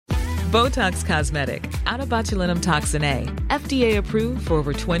Botox Cosmetic, out of botulinum toxin A, FDA approved for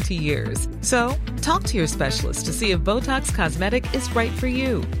over 20 years. So, talk to your specialist to see if Botox Cosmetic is right for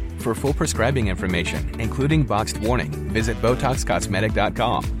you. For full prescribing information, including boxed warning, visit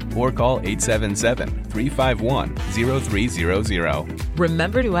BotoxCosmetic.com or call 877-351-0300.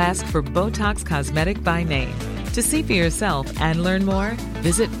 Remember to ask for Botox Cosmetic by name. To see for yourself and learn more,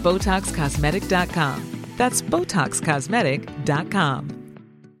 visit BotoxCosmetic.com. That's BotoxCosmetic.com.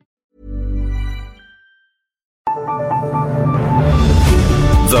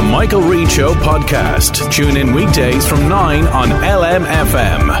 The Michael Reade Show podcast. Tune in weekdays from 9 on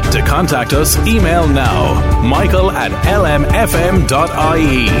LMFM. To contact us, email now,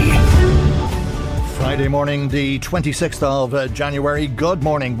 michael@lmfm.ie. Friday morning, the 26th of January. Good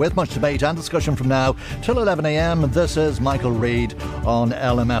morning. With much debate and discussion from now till 11 a.m, this is Michael Reade on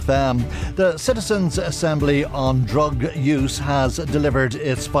LMFM. The Citizens' Assembly on Drug Use has delivered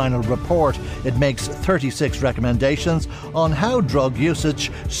its final report. It makes 36 recommendations on how drug usage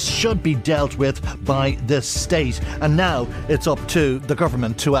should be dealt with by this state. And now it's up to the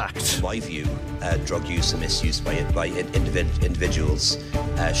government to act. In my view, drug use and misuse by individuals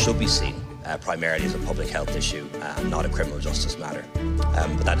should be seen primarily as a public health issue and not a criminal justice matter.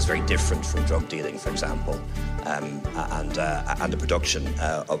 But that is very different from drug dealing, for example, and the production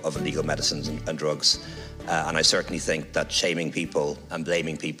of illegal medicines and drugs. And I certainly think that shaming people and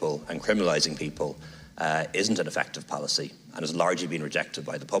blaming people and criminalising people isn't an effective policy and has largely been rejected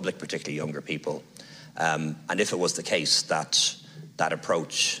by the public, particularly younger people. And if it was the case that that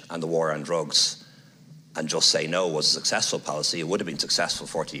approach and the war on drugs and Just Say No was a successful policy, it would have been successful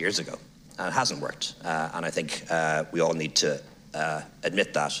 40 years ago. And it hasn't worked. And I think we all need to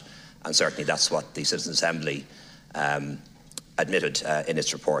admit that. And certainly that's what the Citizens' Assembly admitted in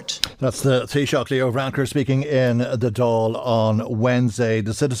its report. That's the Taoiseach Leo Varadkar speaking in the Dáil on Wednesday.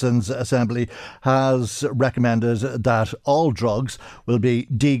 The Citizens' Assembly has recommended that all drugs will be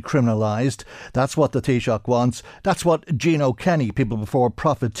decriminalised. That's what the Taoiseach wants. That's what Gino Kenny, People Before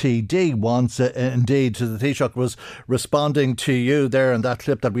Profit TD, wants. Indeed, the Taoiseach was responding to you there in that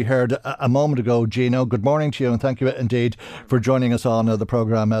clip that we heard a moment ago. Gino, good morning to you and thank you indeed for joining us on the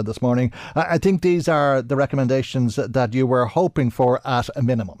programme this morning. I think these are the recommendations that you were hoping for at a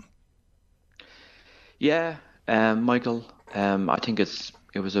minimum. Yeah, Michael, I think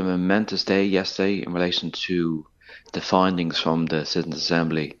it was a momentous day yesterday in relation to the findings from the Citizens'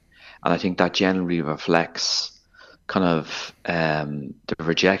 Assembly, and I think that generally reflects kind of the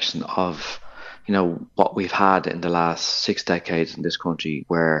rejection of what we've had in the last 6 decades in this country,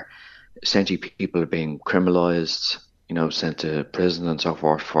 where essentially people are being criminalised, sent to prison and so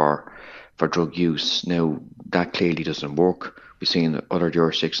forth for drug use. Now, that clearly doesn't work. We've seen other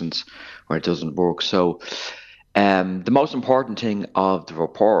jurisdictions where it doesn't work. So the most important thing of the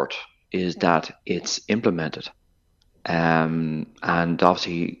report is that it's implemented. And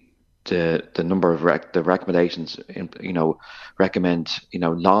obviously the number of the recommendations, recommend,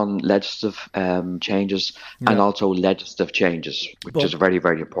 non-legislative changes and also legislative changes, which is very,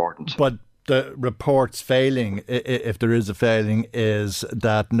 very important. But the report's failing, if there is a failing, is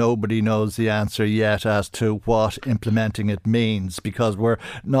that nobody knows the answer yet as to what implementing it means, because we're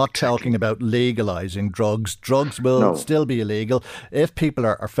not talking about legalising drugs. Drugs will still be illegal. If people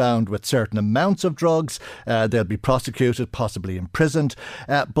are found with certain amounts of drugs, they'll be prosecuted, possibly imprisoned,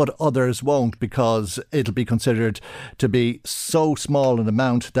 but others won't, because it'll be considered to be so small an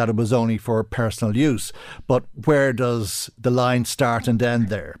amount that it was only for personal use. But where does the line start and end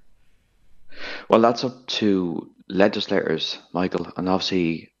there? Well, that's up to legislators, Michael, and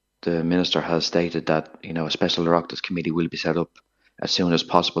obviously the Minister has stated that, a special Oireachtas committee will be set up as soon as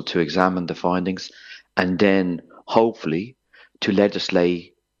possible to examine the findings and then hopefully to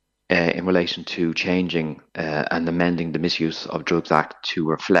legislate in relation to changing and amending the Misuse of Drugs Act to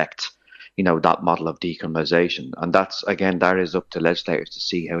reflect, that model of decriminalisation. And that is up to legislators to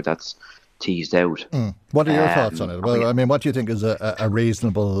see how that's teased out. What are your thoughts on it? Well, what do you think is a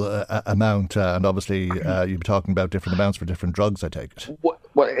reasonable amount? And obviously, you'll be talking about different amounts for different drugs, I take it. Well,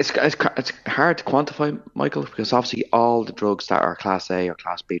 it's hard to quantify, Michael, because obviously all the drugs that are Class A or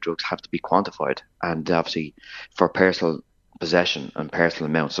Class B drugs have to be quantified, and obviously for personal possession and personal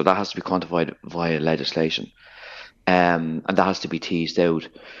amounts. So that has to be quantified via legislation, and that has to be teased out.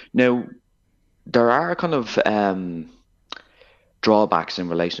 Now, there are kind of drawbacks in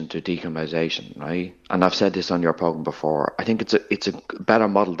relation to decriminalisation, right? And I've said this on your programme before. I think it's a better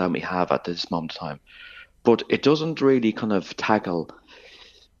model than we have at this moment in time, but it doesn't really kind of tackle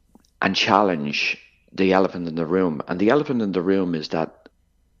and challenge the elephant in the room. And the elephant in the room is that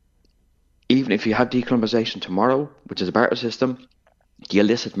even if you have decriminalisation tomorrow, which is a better system, the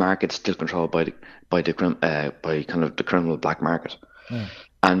illicit market is still controlled by kind of the criminal black market.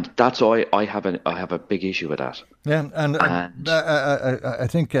 And that's why I have a big issue with that. Yeah, and I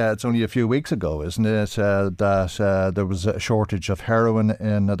think it's only a few weeks ago, isn't it, that there was a shortage of heroin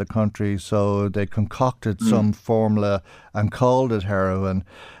in the country, so they concocted some formula and called it heroin,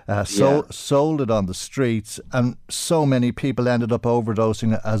 sold it on the streets, and so many people ended up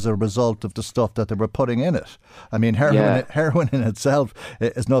overdosing as a result of the stuff that they were putting in it. I mean, heroin in itself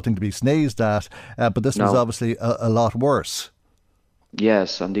is nothing to be sneezed at, but this was obviously a lot worse.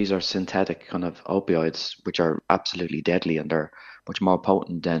 Yes, and these are synthetic kind of opioids, which are absolutely deadly, and they're much more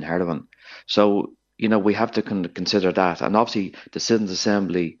potent than heroin. So, we have to consider that. And obviously, the Citizens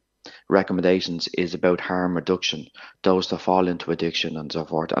Assembly recommendations is about harm reduction, those that fall into addiction and so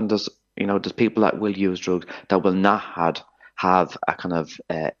forth. And there's people that will use drugs that will not have a kind of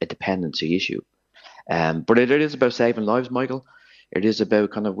a dependency issue. But it is about saving lives, Michael. It is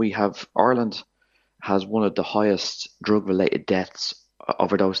about Ireland has one of the highest drug-related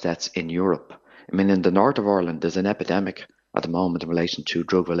overdose deaths in Europe. I mean, in the north of Ireland, there's an epidemic at the moment in relation to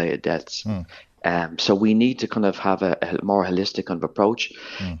drug-related deaths. So we need to kind of have a more holistic kind of approach.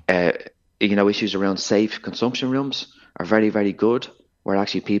 Issues around safe consumption rooms are very, very good, where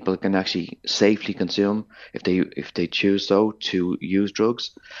actually people can actually safely consume if they choose so to use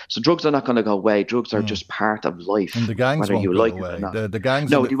drugs. So drugs are not going to go away. Drugs are just part of life. And the gangs won't go away. The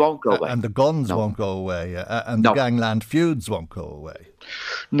gangs, they won't go away. And the guns won't go away. And the gangland feuds won't go away.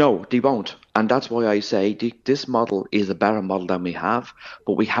 No, they won't. And that's why I say this model is a better model than we have,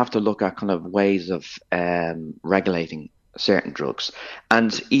 but we have to look at kind of ways of regulating certain drugs.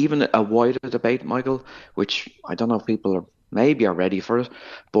 And even a wider debate, Michael, which I don't know if people are ready for it,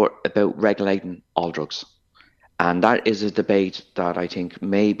 but about regulating all drugs. And that is a debate that I think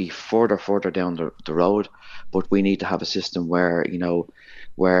may be further down the road, but we need to have a system where,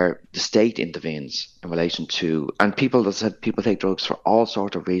 where the state intervenes in relation to, and people take drugs for all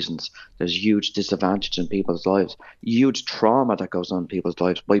sorts of reasons. There's huge disadvantage in people's lives, huge trauma that goes on in people's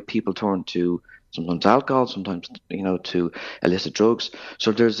lives, why people turn to sometimes alcohol, sometimes, to illicit drugs.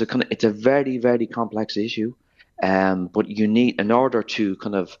 So it's a very, very complex issue. But you need, in order to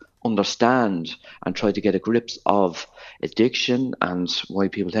kind of understand and try to get a grip of addiction and why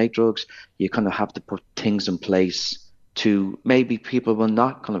people take drugs, you kind of have to put things in place to maybe people will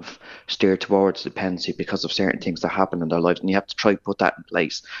not kind of steer towards dependency because of certain things that happen in their lives, and you have to try to put that in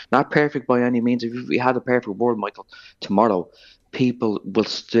place. Not perfect by any means. If we had a perfect world, Michael, tomorrow, people will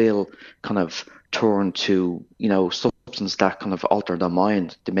still kind of turn to, substance that kind of alter their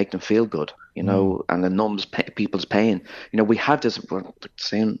mind to make them feel good, and it numbs people's pain. We have this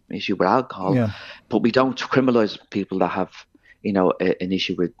same issue with alcohol, but we don't criminalize people that have, an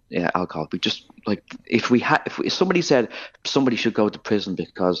issue with alcohol. We just, like, if somebody said somebody should go to prison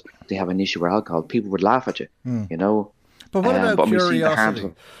because they have an issue with alcohol, people would laugh at you, But what about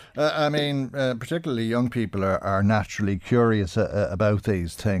curiosity? Particularly young people are naturally curious about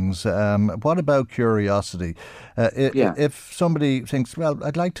these things. What about curiosity? If somebody thinks, well,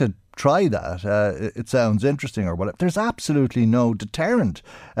 I'd like to try that, it sounds interesting or whatever, there's absolutely no deterrent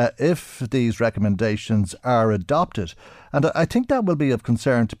if these recommendations are adopted. And I think that will be of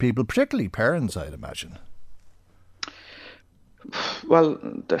concern to people, particularly parents, I'd imagine. Well,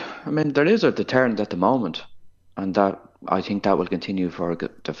 there is a deterrent at the moment, and that I think that will continue for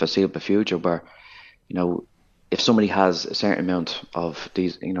the foreseeable future, where, if somebody has a certain amount of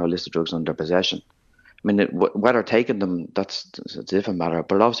these, illicit drugs under possession, whether taking them, that's a different matter.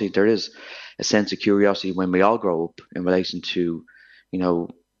 But obviously there is a sense of curiosity when we all grow up in relation to,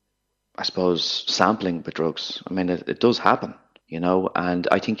 I suppose, sampling with drugs. It does happen, and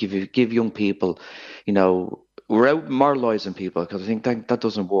I think if you give young people, we're out moralising people, because I think that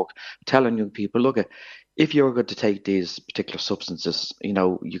doesn't work. Telling young people, look, if you're going to take these particular substances,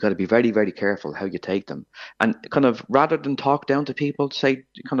 you got to be very, very careful how you take them. And kind of, rather than talk down to people, say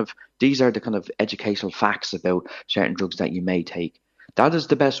kind of, these are the kind of educational facts about certain drugs that you may take. That is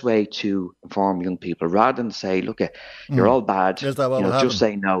the best way to inform young people, rather than say, look, you're all bad. Is that what will just happen?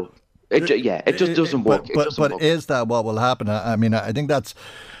 say no. It just doesn't work. But is that what will happen? I think that's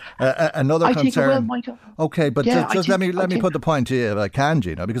another concern. I think it will, Michael. Okay, but just let me put the point to you if I can,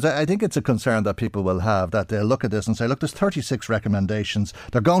 Gino, because I think it's a concern that people will have, that they'll look at this and say, look, there's 36 recommendations.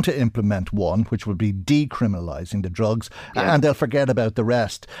 They're going to implement one, which will be decriminalising the drugs, and they'll forget about the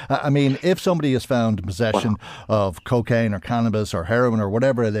rest. If somebody is found in possession of cocaine or cannabis or heroin or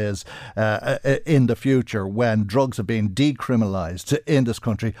whatever it is in the future, when drugs have been decriminalised in this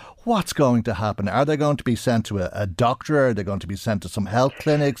country, what's going to happen? Are they going to be sent to a doctor? Are they going to be sent to some health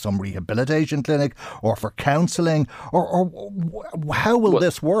clinic, some some rehabilitation clinic or for counselling, or how will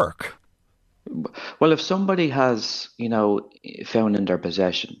this work? Well, if somebody has, found in their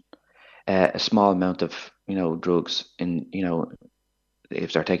possession a small amount of, drugs in,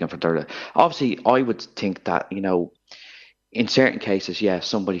 if they're taken for their, obviously, I would think that, in certain cases, yes,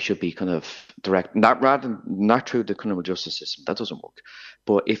 somebody should be kind of direct, not through the criminal justice system. That doesn't work.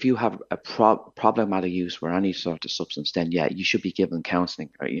 But if you have a problematic use for any sort of substance, then yeah, you should be given counselling,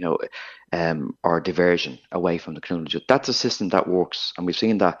 or or diversion away from the criminal justice. That's a system that works, and we've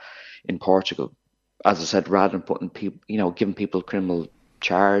seen that in Portugal. As I said, rather than putting people, giving people criminal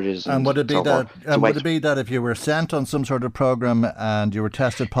charges. And would it be that if you were sent on some sort of program and you were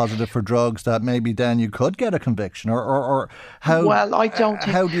tested positive for drugs, that maybe then you could get a conviction, or how? Well, I don't.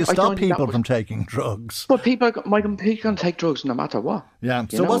 How do you stop people from taking drugs? But people can take drugs no matter what. Yeah.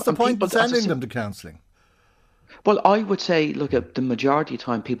 So what's the point of sending them to counselling? Well, I would say, look, at the majority of the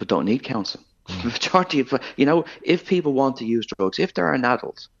time, people don't need counselling. The majority of, if people want to use drugs, if they're an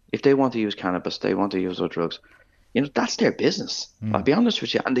adult, if they want to use cannabis, they want to use other drugs. That's their business. I'll be honest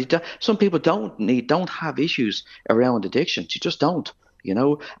with you. And some people don't have issues around addiction. You just don't,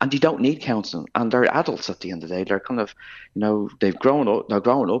 and you don't need counselling. And they're adults at the end of the day. They're kind of, they're growing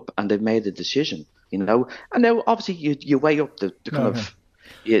up and they've made a decision, And now obviously you weigh up the kind of,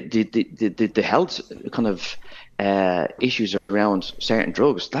 the health kind of issues around certain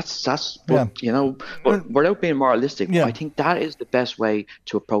drugs. But without being moralistic, I think that is the best way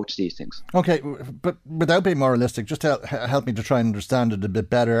to approach these things. Okay, but without being moralistic, just help me to try and understand it a bit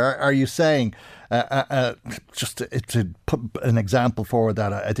better. Are you saying, just to put an example forward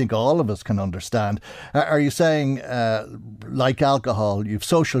that I think all of us can understand, are you saying, like alcohol, you've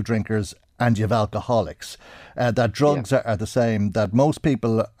social drinkers and you have alcoholics, that drugs are the same, that most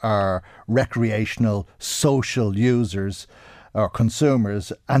people are recreational, social users or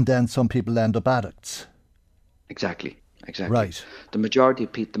consumers, and then some people end up addicts? Exactly. Right. The majority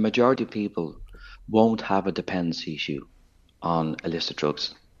of people won't have a dependency issue on illicit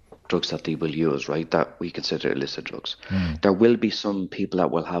drugs that they will use, right, that we consider illicit drugs. There will be some people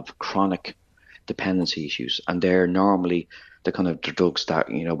that will have chronic dependency issues, and they're normally the kind of drugs that,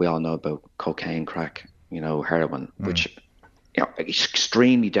 we all know about: cocaine, crack, heroin, which, is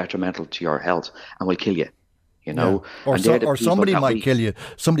extremely detrimental to your health and will kill you, Or somebody might kill you.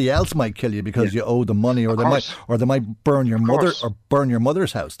 Somebody else might kill you because you owe them money, or they might burn your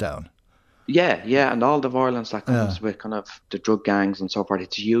mother's house down. Yeah, and all the violence that comes with kind of the drug gangs and so forth,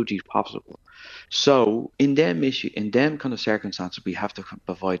 it's hugely possible. So in them kind of circumstances, we have to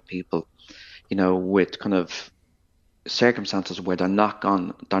provide people, with kind of circumstances where they're not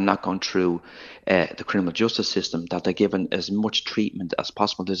gone through the criminal justice system, that they're given as much treatment as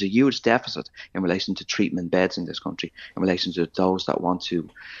possible. There's a huge deficit in relation to treatment beds in this country, in relation to those that want to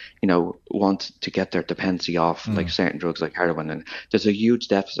get their dependency off, like certain drugs like heroin. And there's a huge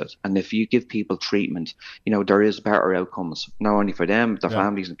deficit. And if you give people treatment, there is better outcomes, not only for them, their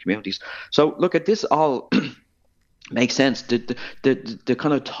families and communities. So look, at this all makes sense. The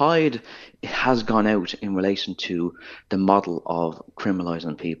kind of tide has gone out in relation to the model of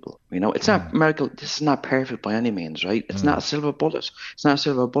criminalising people. It's not miracle. This is not perfect by any means, right? It's not a silver bullet.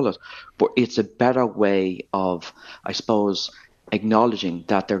 But it's a better way of, I suppose, acknowledging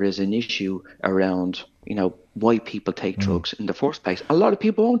that there is an issue around, why people take drugs in the first place. A lot of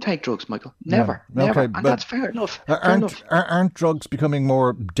people won't take drugs, Michael. Never. Okay, and that's fair enough. Aren't drugs becoming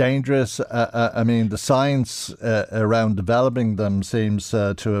more dangerous? I mean, the science around developing them seems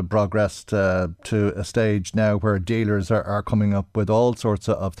to have progressed to a stage now where dealers are coming up with all sorts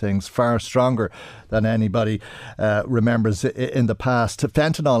of things far stronger than anybody remembers in the past.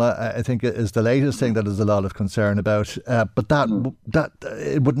 Fentanyl, I think, is the latest thing that is a lot of concern about. But that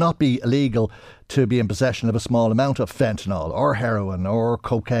it would not be illegal to be in possession of a small amount of fentanyl or heroin or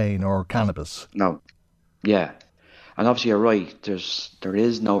cocaine or cannabis. No. Yeah. And obviously you're right. There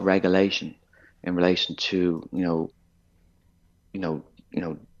is no regulation in relation to,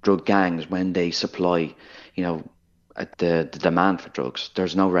 drug gangs when they supply, the demand for drugs.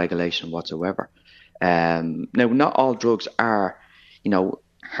 There's no regulation whatsoever. Now, not all drugs are,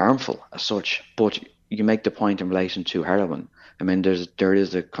 harmful as such, but you make the point in relation to heroin. I mean, there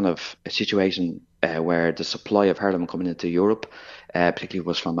is a kind of a situation where the supply of heroin coming into Europe, particularly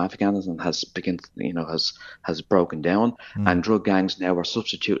was from Afghanistan, has broken down, and drug gangs now are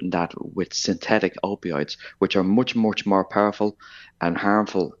substituting that with synthetic opioids, which are much, much more powerful and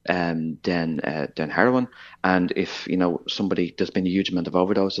harmful than heroin. And if there's been a huge amount of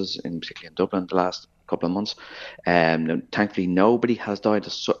overdoses, particularly in Dublin, the last couple of months. Thankfully, nobody has died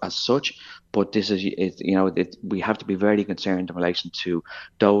as such, But this is, we have to be very concerned in relation to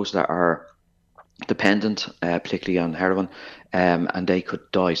those that are dependent, particularly on heroin, and they could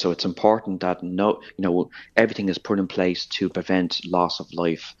die. So it's important that everything is put in place to prevent loss of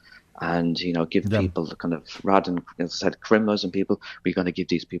life, and give people the kind of, rather than, as I said, criminalising people, we're going to give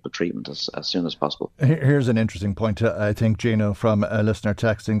these people treatment as soon as possible. Here's an interesting point, I think, Gino, from a listener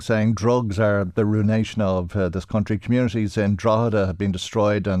texting, saying drugs are the ruination of this country. Communities in Drogheda have been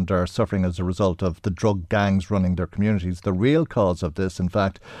destroyed and are suffering as a result of the drug gangs running their communities. The real cause of this, in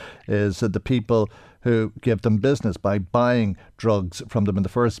fact, is the people who give them business by buying drugs from them in the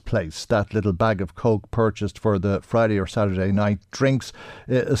first place. That little bag of coke purchased for the Friday or Saturday night drinks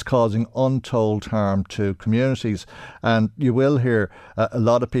is causing untold harm to communities. And you will hear a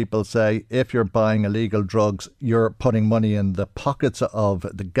lot of people say, if you're buying illegal drugs, you're putting money in the pockets of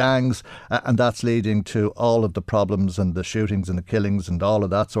the gangs, and that's leading to all of the problems and the shootings and the killings and all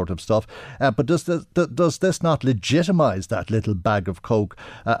of that sort of stuff. But does this not legitimise that little bag of coke,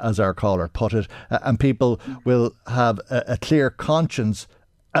 as our caller put it? And people will have a clear conscience,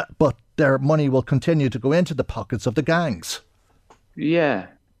 but their money will continue to go into the pockets of the gangs. Yeah,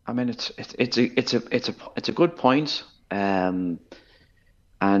 I mean it's a good point, and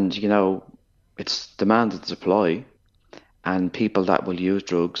it's demand and supply, and people that will use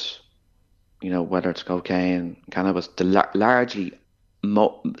drugs, whether it's cocaine, cannabis, largely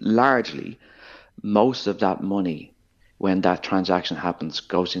most of that money, when that transaction happens,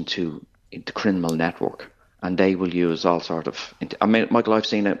 goes into the criminal network, and they will use all sort of. I mean, Michael, I've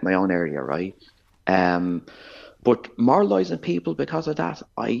seen it in my own area, right? But moralising people because of that,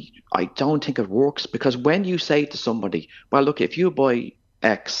 I don't think it works, because when you say to somebody, well, look, if you buy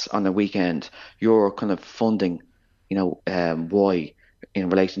X on a weekend, you're kind of funding, Y in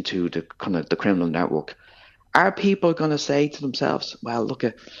relation to the kind of the criminal network. Are people going to say to themselves, well, look,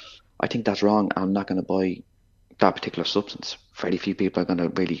 I think that's wrong, I'm not going to buy that particular substance? Very few people are going to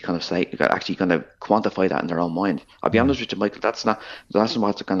really kind of say, actually going to quantify that in their own mind. I'll be honest with you, Michael, that's not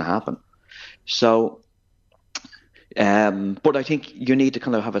what's going to happen. So, but I think you need to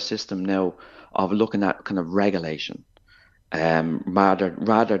kind of have a system now of looking at kind of regulation,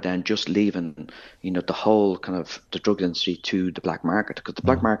 rather than just leaving, the whole kind of the drug industry to the black market, because the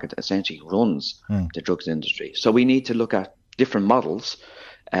black market essentially runs the drugs industry. So we need to look at different models,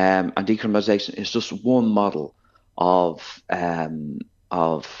 and decriminalisation is just one model of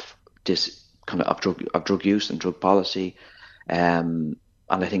this kind of drug use and drug policy, and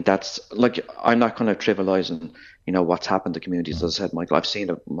I think that's, like, I'm not kind of trivialising, what's happened to communities. As I said, Michael, I've seen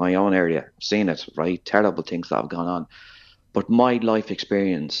it in my own area, seen it, right? Terrible things that have gone on. But my life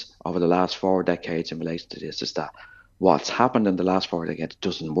experience over the last 4 decades in relation to this is that what's happened in the last 4 decades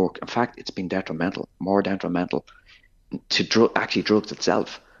doesn't work. In fact, it's been more detrimental to drugs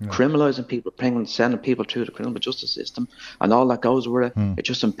itself. Yeah. Criminalising people, sending people through the criminal justice system and all that goes with it, it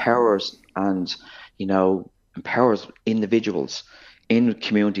just empowers and, empowers individuals in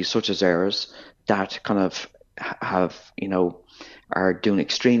communities such as ours that kind of have, are doing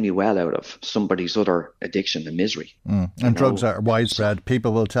extremely well out of somebody's other addiction and misery. And drugs are widespread.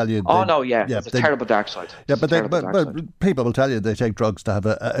 People will tell you... It's a terrible dark side. Yeah, but people will tell you they take drugs to have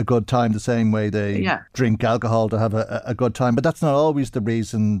a good time, the same way they drink alcohol to have a good time. But that's not always the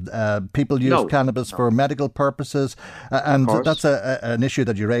reason. People use cannabis for medical purposes. And that's an issue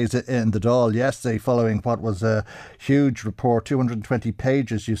that you raised in the Dáil yesterday, following what was a huge report, 220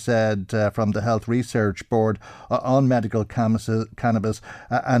 pages, you said, from the Health Research Board on medical cannabis,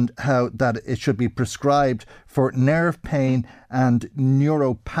 and how that it should be prescribed for nerve pain and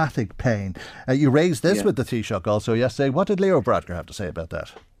neuropathic pain. You raised this with the Taoiseach also yesterday. What did Leo Varadkar have to say about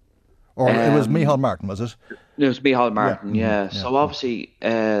that? Or it was Micheál Martin, was it? It was Micheál Martin, yeah. So obviously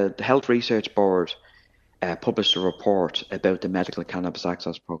the Health Research Board published a report about the Medical Cannabis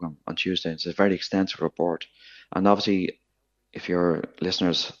Access Programme on Tuesday. It's a very extensive report. And obviously, if your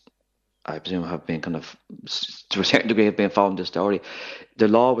listeners, I presume, have been kind of, to a certain degree, have been following this story. The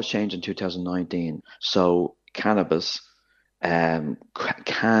law was changed in 2019, so cannabis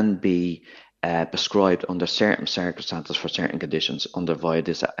can be prescribed under certain circumstances for certain conditions via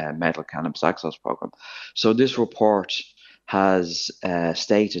this Medical Cannabis Access Programme. So this report has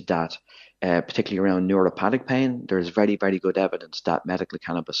stated that, particularly around neuropathic pain, there is very, very good evidence that medical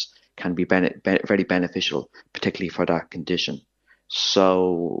cannabis can be very beneficial, particularly for that condition.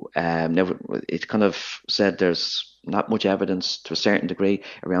 So now it's kind of said there's not much evidence to a certain degree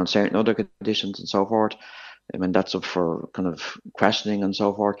around certain other conditions and so forth. I mean, that's up for kind of questioning and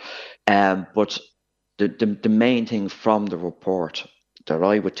so forth. But the main thing from the report that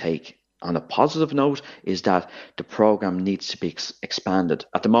I would take on a positive note is that the program needs to be expanded.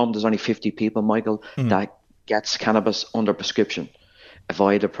 At the moment, there's only 50 people, Michael, that gets cannabis under prescription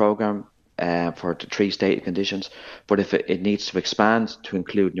via the program for the 3 stated conditions. But if it needs to expand to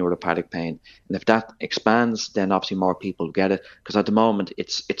include neuropathic pain, and if that expands, then obviously more people get it. Because at the moment,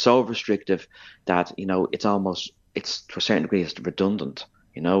 it's so restrictive that it's to a certain degree it's redundant.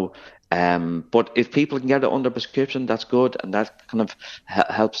 But if people can get it under prescription, that's good, and that kind of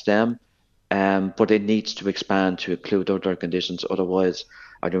helps them. But it needs to expand to include other conditions. Otherwise,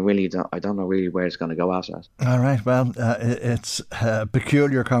 I don't know really where it's going to go after that. All right. Well, it's a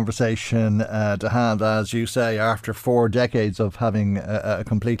peculiar conversation to have, as you say, after 4 decades of having a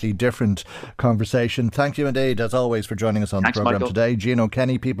completely different conversation. Thank you indeed, as always, for joining us on the programme today. Gino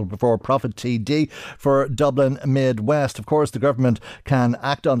Kenny, People Before Profit TD for Dublin Midwest. Of course, the government can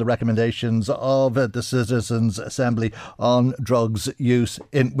act on the recommendations of the Citizens' Assembly on drugs use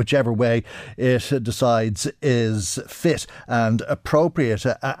in whichever way it decides is fit and appropriate.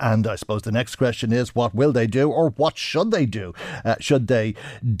 And I suppose the next question is, what will they do, or what should they do? Should they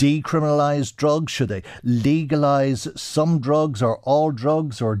decriminalise drugs? Should they legalise some drugs or all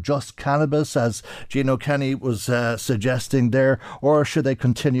drugs or just cannabis, as Gino Kenny was suggesting there? Or should they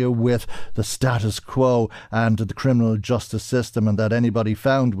continue with the status quo and the criminal justice system, and that anybody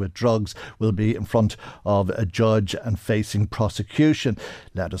found with drugs will be in front of a judge and facing prosecution?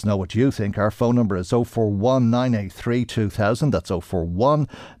 Let us know what you think. Our phone number is 041 983 2000. That's 041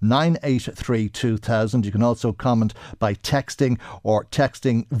 983 2000. You can also comment by texting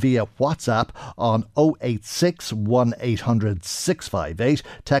via WhatsApp on 086 1800 658.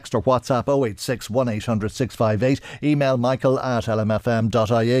 Text or WhatsApp 086 1800 658. Email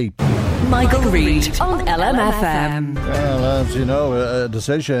michael@lmfm.ie. Michael Reade on LMFM. Well, as you know, a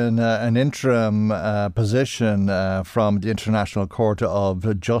decision, an interim position from the International Court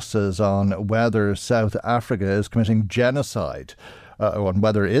of Justice on whether South Africa is committing genocide. On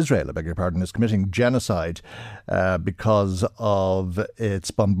whether Israel, is committing genocide because of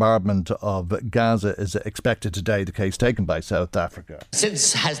its bombardment of Gaza is expected today, the case taken by South Africa.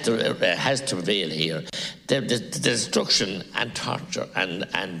 Since has to prevail here, the destruction and torture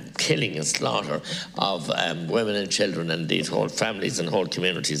and killing and slaughter of women and children and these whole families and whole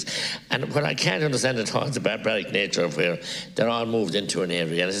communities. And what I can't understand at all is the barbaric nature of where they're all moved into an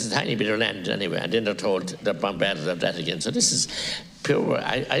area, and it's a tiny bit of land anyway, and then they're told they're bombarded of that again. So this is pure.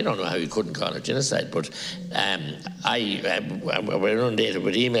 I don't know how you couldn't call it genocide, but we're inundated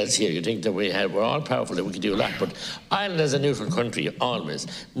with emails here. You think that we're all powerful, that we can do a lot, but Ireland as a neutral country always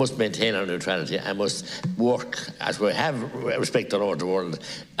must maintain our neutrality and must work, as we have respect all over the world,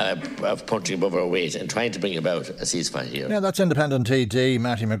 of punching above our weight and trying to bring about a ceasefire here. Yeah, that's independent TD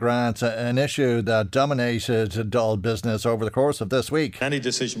Matty McGrath, an issue that dominated Dáil business over the course of this week. Any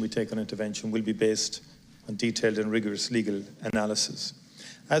decision we take on intervention will be based on detailed and rigorous legal analysis.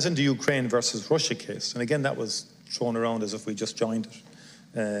 As in the Ukraine versus Russia case, and again that was thrown around as if we just joined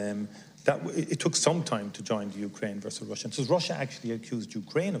it, it took some time to join the Ukraine versus Russia. So Russia actually accused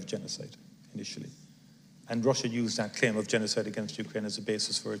Ukraine of genocide initially, and Russia used that claim of genocide against Ukraine as a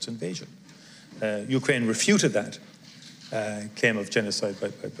basis for its invasion. Ukraine refuted that claim of genocide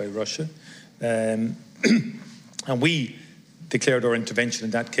by Russia, and we declared our intervention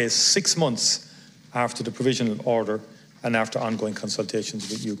in that case 6 months after the provisional order and after ongoing consultations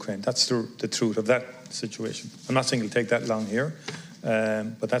with Ukraine. That's the truth of that situation. I'm not saying it'll take that long here,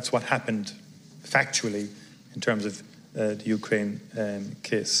 but that's what happened factually in terms of the Ukraine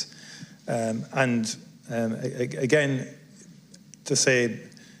case. Again, to say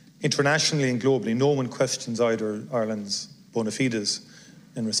internationally and globally, no one questions either Ireland's bona fides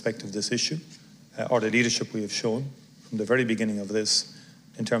in respect of this issue or the leadership we have shown from the very beginning of this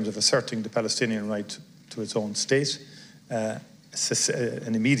in terms of asserting the Palestinian right to its own state,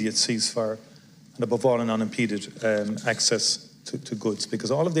 an immediate ceasefire, and above all, an unimpeded access to goods.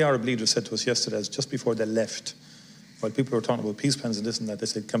 Because all of the Arab leaders said to us yesterday, just before they left, while people were talking about peace plans and this and that, they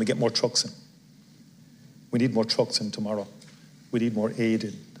said, can we get more trucks in? We need more trucks in tomorrow. We need more aid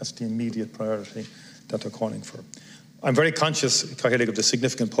in. That's the immediate priority that they're calling for. I'm very conscious, Cahill, of the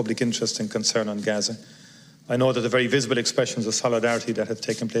significant public interest and concern on Gaza. I know that the very visible expressions of solidarity that have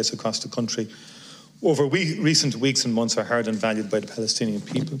taken place across the country over recent weeks and months are heard and valued by the Palestinian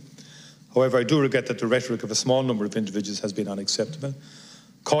people. However, I do regret that the rhetoric of a small number of individuals has been unacceptable.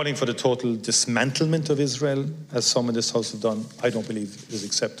 Calling for the total dismantlement of Israel, as some in this House have done, I don't believe is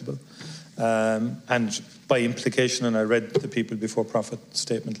acceptable. And by implication, and I read the People Before Profit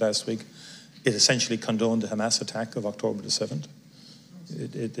statement last week, it essentially condoned the Hamas attack of October the 7th.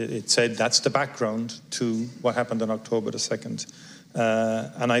 It said that's the background to what happened on October the 2nd,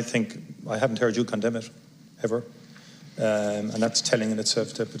 And I think I haven't heard you condemn it, ever. And that's telling in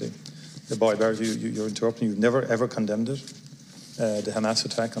itself, Deputy. Boy, Barrett, you're interrupting. You've never, ever condemned it, the Hamas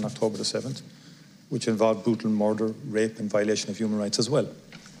attack on October the 7th, which involved brutal murder, rape and violation of human rights as well.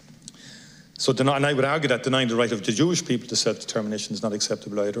 So, and I would argue that denying the right of the Jewish people to self-determination is not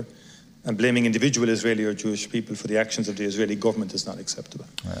acceptable either. And blaming individual Israeli or Jewish people for the actions of the Israeli government is not acceptable.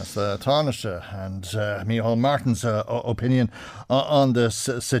 Yes, Taoiseach and Micheál Martin's opinion on this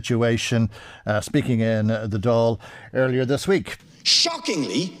situation, speaking in the Dáil earlier this week.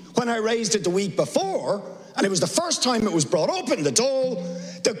 Shockingly, when I raised it the week before, and it was the first time it was brought up in the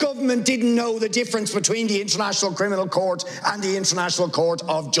Dáil, the government didn't know the difference between the International Criminal Court and the International Court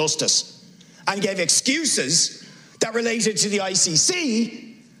of Justice, and gave excuses that related to the ICC,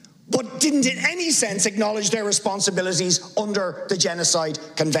 but didn't in any sense acknowledge their responsibilities under the Genocide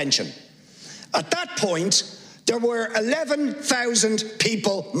Convention. At that point, there were 11,000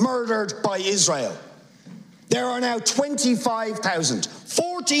 people murdered by Israel. There are now 25,000,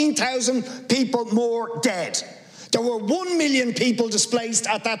 14,000 people more dead. There were 1 million people displaced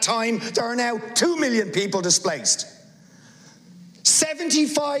at that time. There are now 2 million people displaced.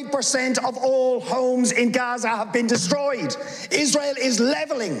 75% of all homes in Gaza have been destroyed. Israel is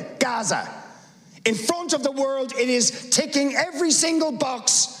levelling Gaza. In front of the world, it is ticking every single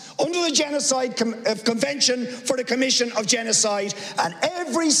box under the Genocide Convention for the Commission of Genocide, and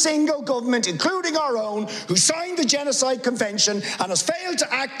every single government, including our own, who signed the Genocide Convention and has failed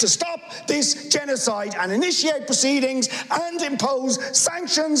to act to stop this genocide and initiate proceedings and impose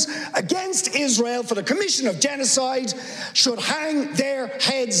sanctions against Israel for the Commission of Genocide, should hang their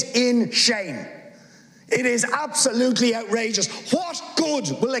heads in shame. It is absolutely outrageous. What good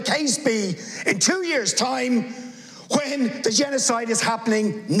will the case be in 2 years' time when the genocide is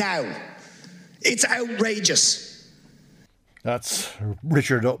happening now? It's outrageous. That's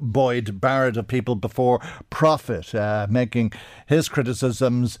Richard Boyd Barrett of People Before Profit, making his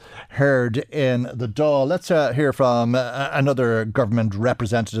criticisms heard in the Dáil. Let's hear from another government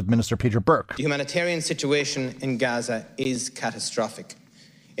representative, Minister Peter Burke. The humanitarian situation in Gaza is catastrophic.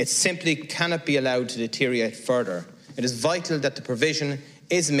 It simply cannot be allowed to deteriorate further. It is vital that the provision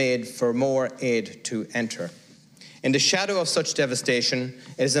is made for more aid to enter. In the shadow of such devastation,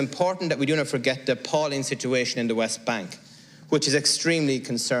 it is important that we do not forget the appalling situation in the West Bank, which is extremely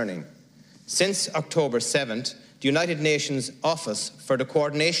concerning. Since October 7th, the United Nations Office for the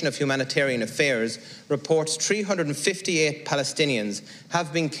Coordination of Humanitarian Affairs reports 358 Palestinians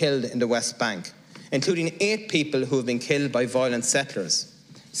have been killed in the West Bank, including 8 people who have been killed by violent settlers.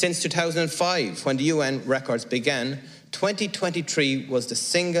 Since 2005, when the UN records began, 2023 was the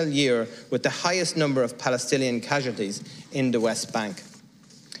single year with the highest number of Palestinian casualties in the West Bank.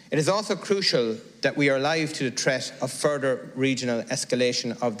 It is also crucial that we are alive to the threat of further regional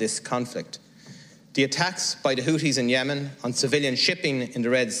escalation of this conflict. The attacks by the Houthis in Yemen on civilian shipping in the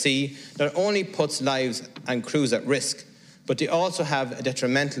Red Sea not only puts lives and crews at risk, but they also have a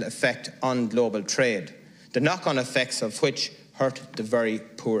detrimental effect on global trade, the knock-on effects of which hurt the very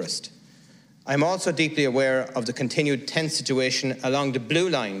poorest. I am also deeply aware of the continued tense situation along the blue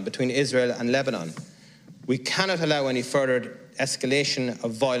line between Israel and Lebanon. We cannot allow any further escalation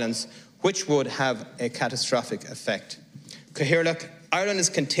of violence, which would have a catastrophic effect. Cathaoirleach, Ireland is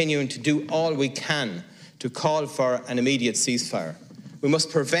continuing to do all we can to call for an immediate ceasefire. We must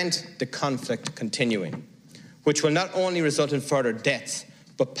prevent the conflict continuing, which will not only result in further deaths,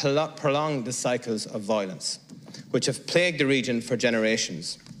 but prolong the cycles of violence, which have plagued the region for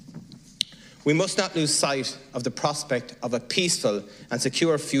generations. We must not lose sight of the prospect of a peaceful and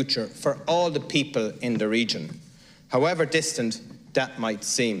secure future for all the people in the region, however distant that might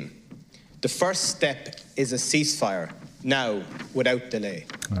seem. The first step is a ceasefire, now, without delay.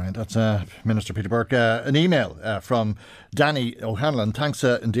 All right, that's Minister Peter Burke. An email from Danny O'Hanlon. Thanks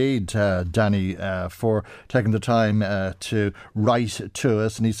indeed, Danny, for taking the time to write to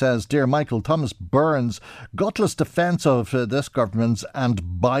us. And he says, Dear Michael, Thomas Byrne's gutless defence of this government's and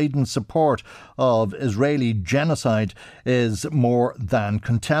Biden's support of Israeli genocide is more than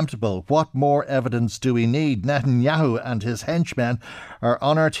contemptible. What more evidence do we need? Netanyahu and his henchmen are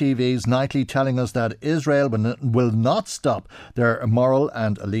on our TVs nightly telling us that Israel will not stop their immoral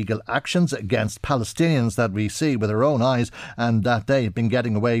and illegal actions against Palestinians that we see with our own eyes and that they've been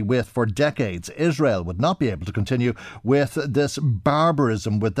getting away with for decades. Israel would not be able to continue with this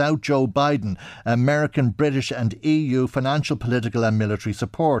barbarism without Joe Biden, American, British and EU financial, political and military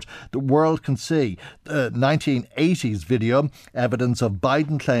support. The world can see the 1980s video evidence of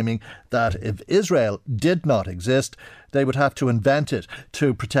Biden claiming that if Israel did not exist, they would have to invent it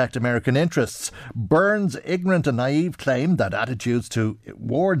to protect American interests. Byrne's ignorant and naive claim that attitudes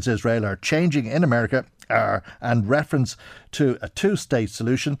towards Israel are changing in America and reference to a two-state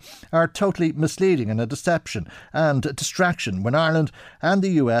solution are totally misleading and a deception and a distraction when Ireland and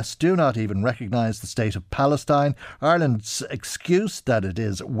the US do not even recognise the state of Palestine. Ireland's excuse that it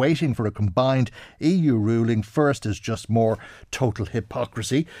is waiting for a combined EU ruling first is just more total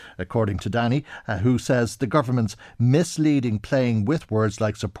hypocrisy, according to Danny, who says the government's misleading playing with words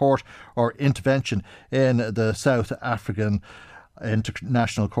like support or intervention in the South African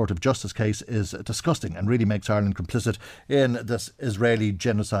International Court of Justice case is disgusting and really makes Ireland complicit in this Israeli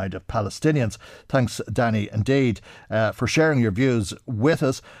genocide of Palestinians. Thanks, Danny, indeed, for sharing your views with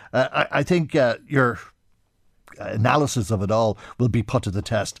us. I think your analysis of it all will be put to the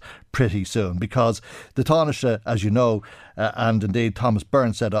test pretty soon, because the Taoiseach, as you know, and indeed Thomas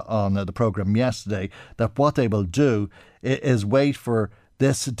Byrne said on the programme yesterday, that what they will do is wait for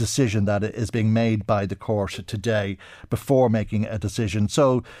this decision that is being made by the court today before making a decision.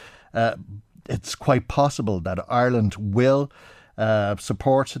 So it's quite possible that Ireland will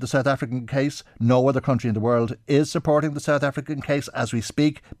support the South African case. No other country in the world is supporting the South African case as we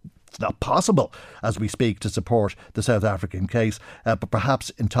speak. It's not possible as we speak to support the South African case, but perhaps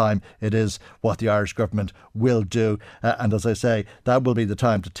in time it is what the Irish government will do. And as I say, that will be the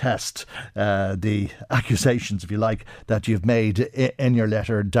time to test the accusations, if you like, that you've made in your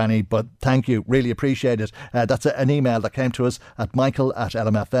letter, Danny. But thank you, really appreciate it. That's an email that came to us at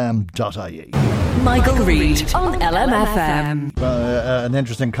michael@lmfm.ie. Michael Reade on LMFM. An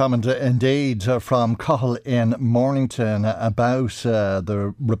interesting comment indeed from Cahill in Mornington about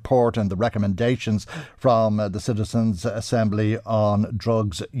the report and the recommendations from the Citizens' Assembly on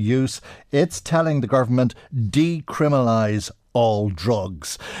drugs use. It's telling the government decriminalise all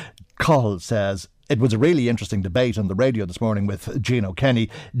drugs. Cahill says, it was a really interesting debate on the radio this morning with Gino Kenny.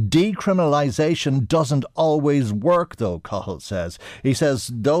 Decriminalisation doesn't always work, though, Cahill says. He says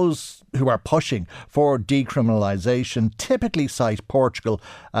those who are pushing for decriminalisation typically cite Portugal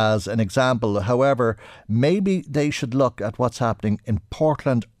as an example. However, maybe they should look at what's happening in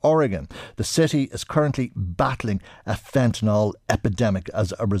Portland, Oregon. The city is currently battling a fentanyl epidemic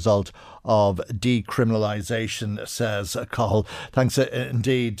as a result of decriminalisation, says Cahill. Thanks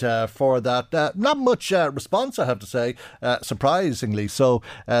indeed for that. Not much response, I have to say, surprisingly so,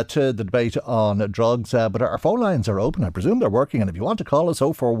 to the debate on drugs. But our phone lines are open. I presume they're working. And if you want to call us,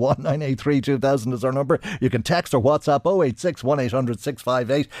 041 983 2000 is our number. You can text or WhatsApp 086 1800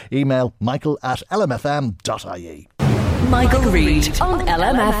 658. Email michael@lmfm.ie. Michael Reade on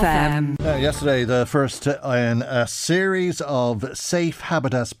LMFM. Yesterday, the first in a series of safe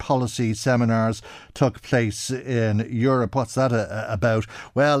habitats policy seminars took place in Europe. What's that about?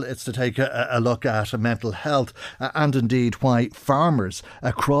 Well, it's to take a look at mental health and indeed why farmers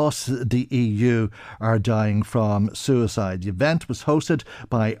across the EU are dying from suicide. The event was hosted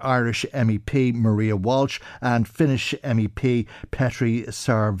by Irish MEP Maria Walsh and Finnish MEP Petri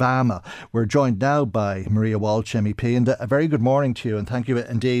Sarvamaa. We're joined now by Maria Walsh MEP, and a very good morning to you, and thank you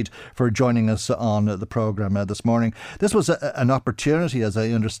indeed for joining us on the programme this morning. This was an opportunity, as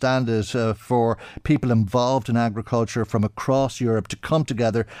I understand it, for people involved in agriculture from across Europe to come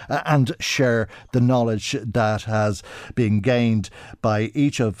together and share the knowledge that has been gained by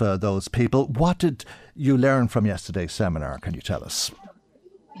each of those people. What did you learn from yesterday's seminar? Can you tell us?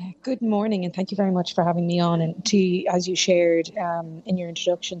 Good morning, and thank you very much for having me on. And as you shared in your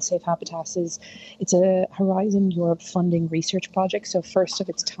introduction, Safe Habitats it's a Horizon Europe funding research project, so first of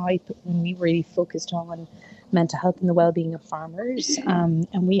its type, when we really focused on mental health and the well-being of farmers. And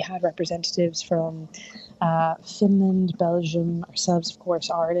we had representatives from Finland, Belgium, ourselves, of course,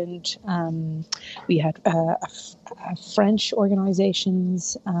 Ireland. We had French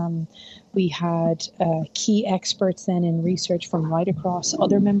organisations. We had key experts then in research from right across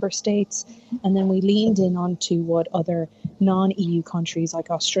other member states. And then we leaned in onto what other non-EU countries like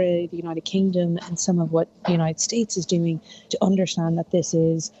Australia, the United Kingdom, and some of what the United States is doing to understand that this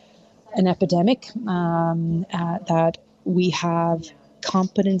is an epidemic, that we have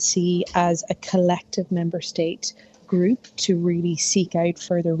competency as a collective member state group to really seek out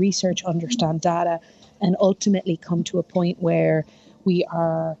further research, understand data, and ultimately come to a point where we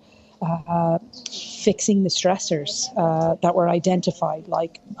are fixing the stressors that were identified,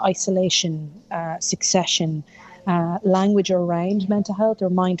 like isolation, succession, language around mental health or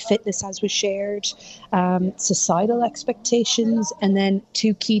mind fitness, as was shared, societal expectations, and then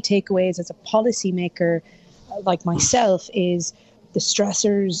two key takeaways as a policymaker like myself is the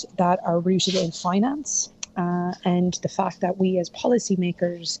stressors that are rooted in finance and the fact that we as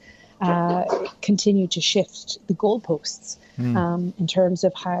policymakers continue to shift the goalposts in terms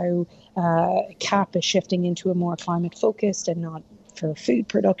of how CAP is shifting into a more climate focused and not for food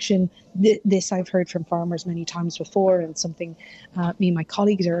production. This I've heard from farmers many times before, and something me and my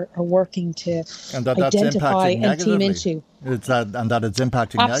colleagues are working to identify and team into. It's that it's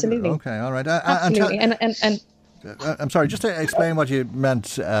impacting absolutely. Okay, all right. Absolutely. And I'm sorry, just to explain what you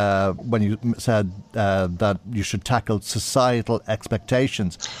meant when you said that you should tackle societal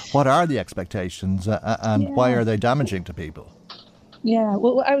expectations. What are the expectations and why are they damaging to people? Yeah,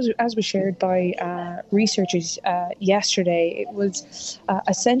 well, as was shared by researchers yesterday, it was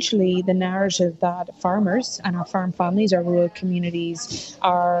essentially the narrative that farmers and our farm families, our rural communities,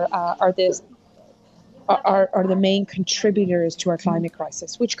 are the main contributors to our climate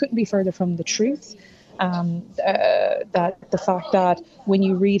crisis, which couldn't be further from the truth. That the fact that when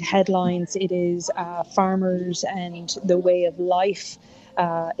you read headlines, it is farmers and the way of life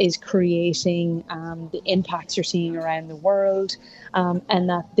is creating the impacts you're seeing around the world, and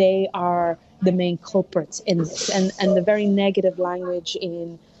that they are the main culprits in this, and the very negative language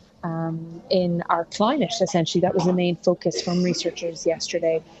in our climate. Essentially, that was the main focus from researchers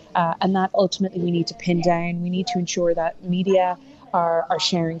yesterday, and that ultimately we need to pin down. We need to ensure that media are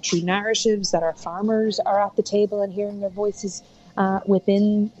sharing true narratives, that our farmers are at the table and hearing their voices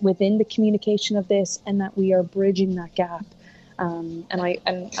within the communication of this, and that we are bridging that gap. And I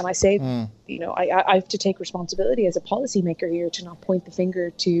say, I have to take responsibility as a policymaker here to not point the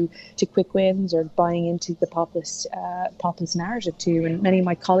finger to quick wins or buying into the populist narrative too. And many of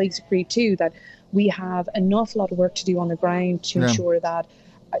my colleagues agree too that we have an awful lot of work to do on the ground to ensure that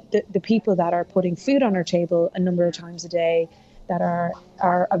the people that are putting food on our table a number of times a day, that are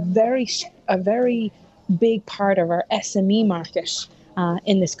a very big part of our SME market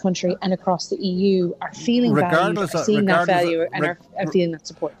in this country and across the EU, are feeling valued, are seeing that value, and are feeling that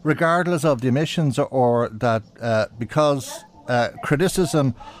support. Regardless of the emissions, or that because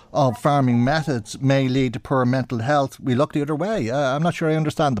criticism of farming methods may lead to poor mental health, we look the other way. I'm not sure I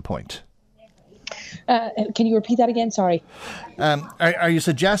understand the point. Can you repeat that again? Sorry. Are you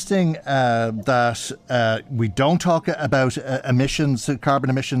suggesting that we don't talk about emissions, carbon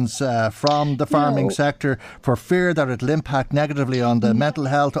emissions from the farming sector for fear that it'll impact negatively on the mental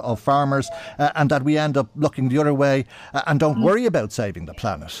health of farmers, and that we end up looking the other way and don't worry about saving the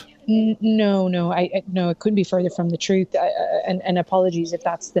planet? No, it couldn't be further from the truth. And apologies if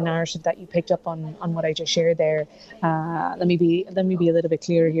that's the narrative that you picked up on what I just shared there. Let me be a little bit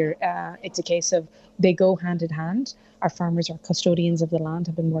clearer here. It's a case of they go hand in hand. Our farmers are custodians of the land,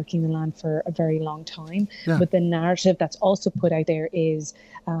 have been working the land for a very long time. Yeah. But the narrative that's also put out there is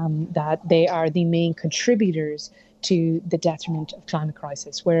that they are the main contributors to the detriment of climate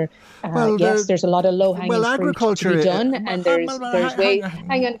crisis, where there's a lot of low-hanging fruit to be done, and there's ways.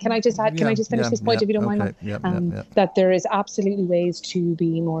 Hang on, can I just finish this point if you don't mind? That there is absolutely ways to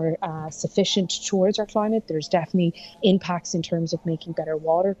be more sufficient towards our climate. There's definitely impacts in terms of making better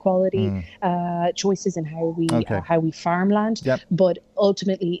water quality choices and how we farm land. Yep. But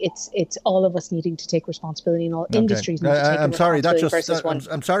ultimately, it's all of us needing to take responsibility, and all industries need to take responsibility.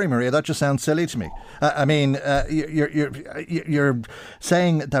 I'm sorry, Maria. That just sounds silly to me. I mean. You're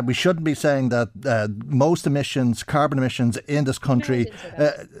saying that we shouldn't be saying that most emissions, carbon emissions in this country.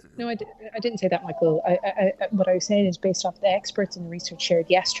 I didn't say that, Michael. What I was saying is based off the experts and the research shared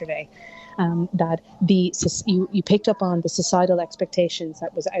yesterday, that you picked up on the societal expectations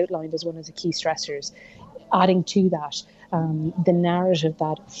that was outlined as one of the key stressors. Adding to that, the narrative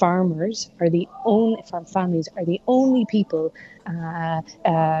that farm families are the only people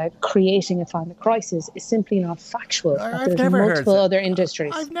creating a climate crisis is simply not factual. There's multiple other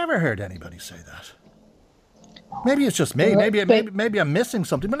industries. I've never heard anybody say that. Maybe it's just me. Maybe I'm missing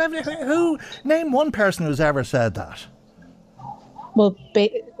something. But name one person who's ever said that. Well,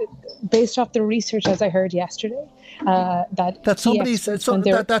 based off the research, as I heard yesterday, that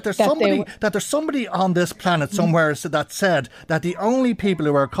there's somebody on this planet somewhere that said that the only people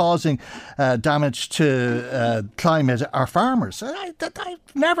who are causing damage to climate are farmers.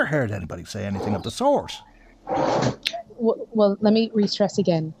 I've never heard anybody say anything of the sort. Well, let me re-stress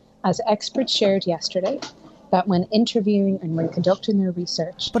again. As experts shared yesterday, that when interviewing and when conducting their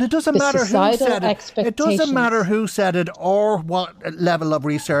research, but it doesn't matter who said it. It doesn't matter who said it or what level of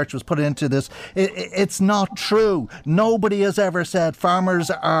research was put into this. It's not true. Nobody has ever said farmers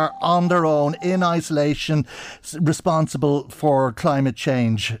are on their own, in isolation, responsible for climate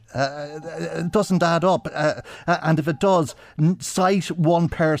change. It doesn't add up. And if it does, cite one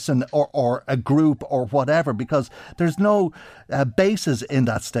person or a group or whatever, because there's no basis in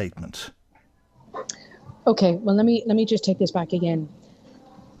that statement. Okay, well, let me just take this back again.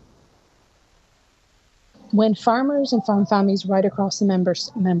 When farmers and farm families right across the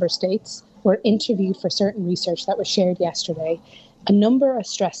member states were interviewed for certain research that was shared yesterday, a number of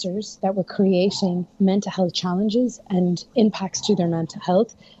stressors that were creating mental health challenges and impacts to their mental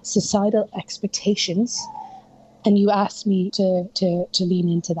health, societal expectations, and you asked me to lean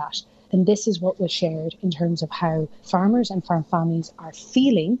into that. And this is what was shared in terms of how farmers and farm families are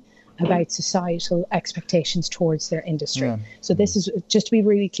feeling about societal expectations towards their industry. Yeah. So this is, just to be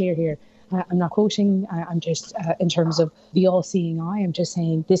really clear here, I'm not quoting, I'm just, in terms of the all-seeing eye, I'm just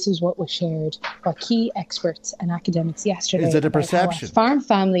saying this is what was shared by key experts and academics yesterday. Is it a perception? About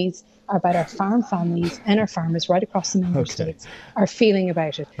our farm families and our farmers right across the member states are feeling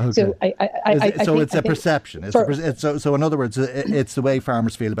about it. Okay. So it's a perception. So in other words, it's the way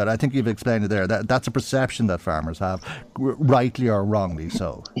farmers feel about it. I think you've explained it there. That's a perception that farmers have, rightly or wrongly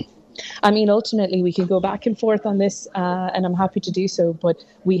so. I mean, ultimately, we can go back and forth on this, and I'm happy to do so, but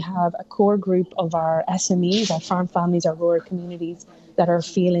we have a core group of our SMEs, our farm families, our rural communities that are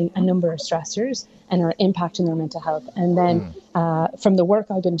feeling a number of stressors and are impacting their mental health. And then from the work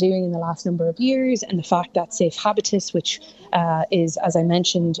I've been doing in the last number of years and the fact that Safe Habitus, which is, as I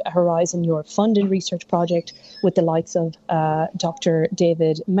mentioned, a Horizon Europe funded research project with the likes of Dr.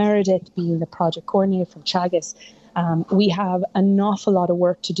 David Meredith being the project coordinator from Chagas, we have an awful lot of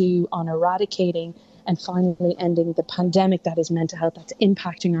work to do on eradicating and finally ending the pandemic that is mental health that's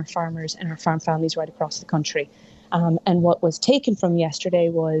impacting our farmers and our farm families right across the country. And what was taken from yesterday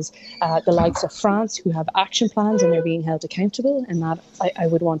was the likes of France, who have action plans and they're being held accountable, and that I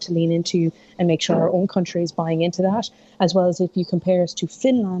would want to lean into and make sure our own country is buying into that, as well as if you compare us to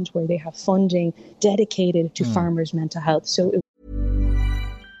Finland, where they have funding dedicated to farmers' mental health. So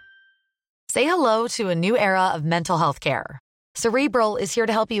Say hello to a new era of mental health care. Cerebral is here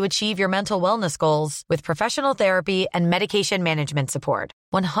to help you achieve your mental wellness goals with professional therapy and medication management support.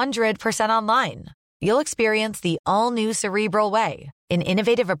 100% online. You'll experience the all-new Cerebral Way, an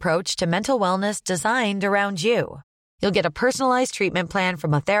innovative approach to mental wellness designed around you. You'll get a personalized treatment plan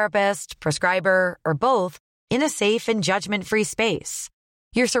from a therapist, prescriber, or both in a safe and judgment-free space.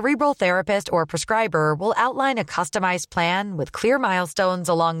 Your Cerebral therapist or prescriber will outline a customized plan with clear milestones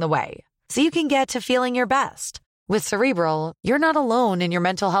along the way, so you can get to feeling your best. With Cerebral, you're not alone in your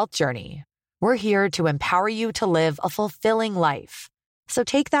mental health journey. We're here to empower you to live a fulfilling life. So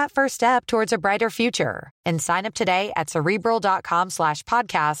take that first step towards a brighter future and sign up today at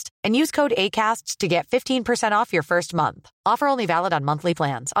Cerebral.com/podcast and use code ACAST to get 15% off your first month. Offer only valid on monthly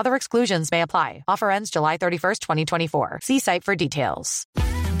plans. Other exclusions may apply. Offer ends July 31st, 2024. See site for details.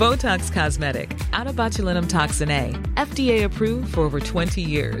 Botox Cosmetic, out of botulinum toxin A, FDA approved for over 20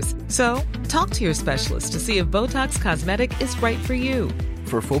 years. So, talk to your specialist to see if Botox Cosmetic is right for you.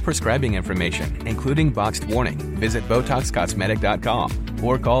 For full prescribing information, including boxed warning, visit BotoxCosmetic.com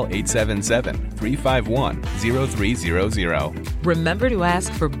or call 877-351-0300. Remember to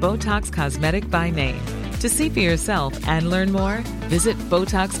ask for Botox Cosmetic by name. To see for yourself and learn more, visit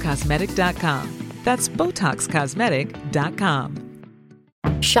BotoxCosmetic.com. That's BotoxCosmetic.com.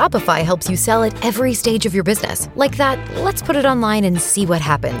 Shopify helps you sell at every stage of your business. Like that, let's put it online and see what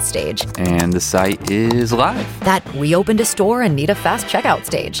happens stage. And the site is live. That we opened a store and need a fast checkout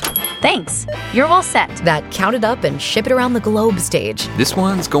stage. Thanks. You're all set. That count it up and ship it around the globe stage. This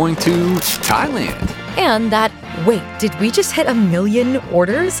one's going to Thailand. And that, wait, did we just hit 1 million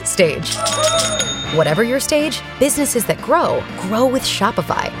orders stage? Whatever your stage, businesses that grow with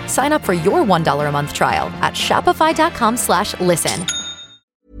Shopify. Sign up for your $1 a month trial at shopify.com/listen.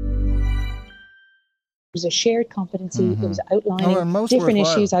 It was a shared competency. It was outlining different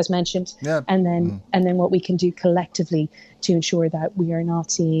issues, as mentioned, and then what we can do collectively to ensure that we are not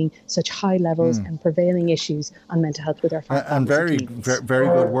seeing such high levels and prevailing issues on mental health with our families. And very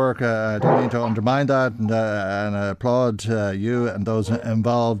good work. I don't mean to undermine that, and I applaud you and those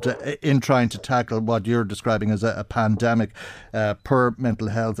involved in trying to tackle what you're describing as a pandemic, poor mental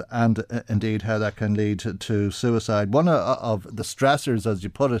health, and indeed how that can lead to suicide. One of the stressors, as you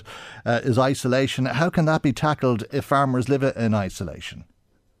put it, is isolation. How can that be tackled if farmers live in isolation?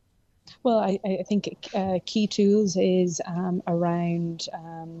 Well, I think key tools is around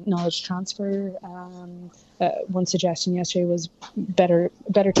knowledge transfer. One suggestion yesterday was better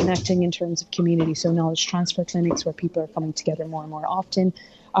connecting in terms of community. So knowledge transfer clinics where people are coming together more and more often,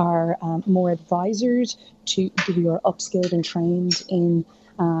 are more advisors who are upskilled and trained in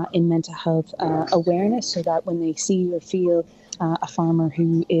mental health awareness, so that when they see or feel a farmer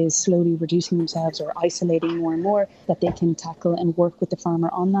who is slowly reducing themselves or isolating more and more, that they can tackle and work with the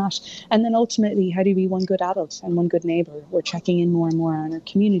farmer on that. And then ultimately, how do we be one good adult and one good neighbour? We're checking in more and more on our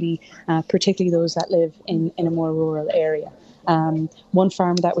community, particularly those that live in a more rural area. One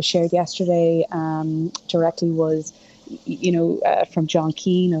farm that was shared yesterday directly was, from John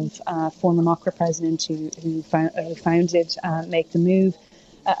Keane, of former Macra president who founded Make the Move.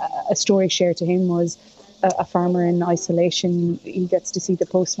 A story shared to him was a farmer in isolation. He gets to see the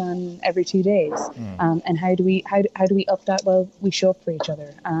postman every 2 days. And how do we up that? Well, we show up for each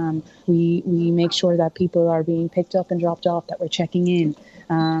other. We make sure that people are being picked up and dropped off, that we're checking in,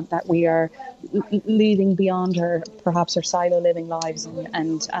 that we are leading beyond perhaps our silo living lives,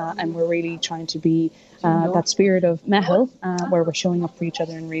 and we're really trying to be that spirit of mehel, where we're showing up for each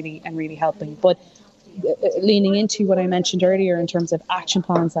other and really helping. But leaning into what I mentioned earlier in terms of action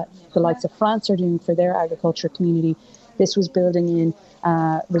plans that the likes of France are doing for their agriculture community, this was building in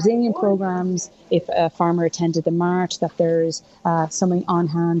resilient programs. If a farmer attended the mart, that there's something on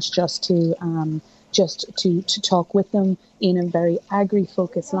hand just to talk with them in a very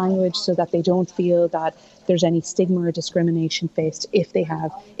agri-focused language, so that they don't feel that there's any stigma or discrimination faced if they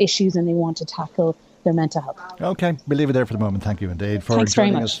have issues and they want to tackle their mental health. OK, we'll leave it there for the moment. Thank you indeed for Thanks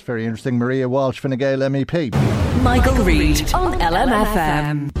joining very much. us. Very interesting. Maria Walsh, Fine Gael MEP. Michael Reade on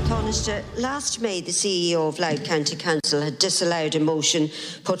LMFM. Taoiseach, last May the CEO of Louth County Council had disallowed a motion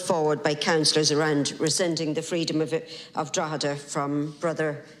put forward by councillors around rescinding the freedom of Drogheda from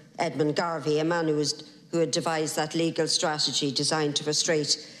brother Edmund Garvey, a man who had devised that legal strategy designed to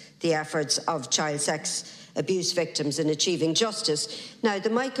frustrate the efforts of child sex abuse victims in achieving justice. Now, the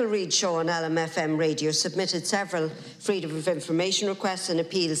Michael Reade Show on LMFM radio submitted several Freedom of Information requests and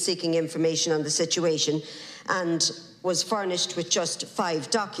appeals seeking information on the situation, and was furnished with just 5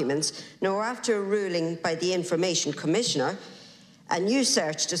 documents. Now, after a ruling by the Information Commissioner, a new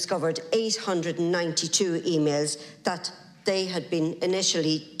search discovered 892 emails that they had been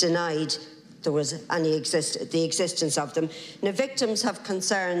initially denied there was the existence of them. Now, victims have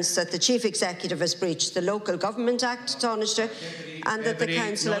concerns that the Chief Executive has breached the Local Government Act, Taoiseach, and that the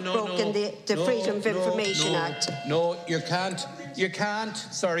Council have broken the Freedom of Information Act. No, you can't,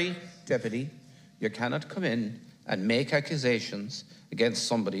 sorry, Deputy, you cannot come in and make accusations against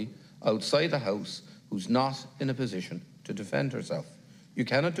somebody outside the House who's not in a position to defend herself. You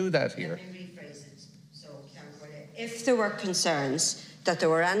cannot do that here. Let me rephrase it. So, if there were concerns that there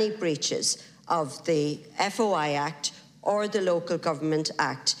were any breaches of the FOI Act or the Local Government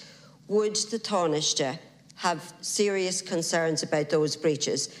Act, would the Taoiseach have serious concerns about those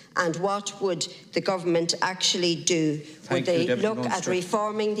breaches? And what would the government actually do? Would they look at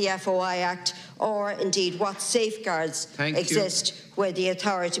reforming the FOI Act, or indeed what safeguards exist where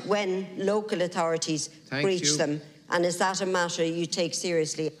when local authorities breach them? And is that a matter you take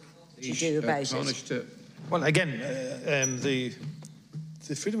seriously to do about it? Well, again,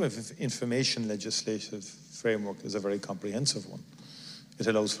 the Freedom of Information legislative framework is a very comprehensive one. It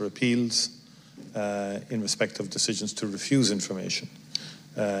allows for appeals in respect of decisions to refuse information.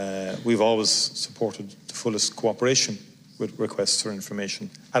 We've always supported the fullest cooperation with requests for information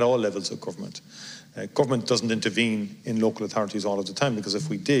at all levels of government. Government doesn't intervene in local authorities all of the time, because if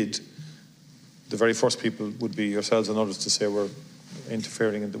we did, the very first people would be yourselves and others to say we're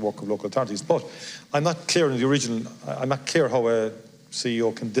interfering in the work of local authorities. But I'm not clear in the original, I'm not clear how a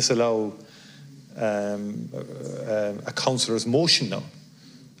CEO can disallow a councillor's motion now.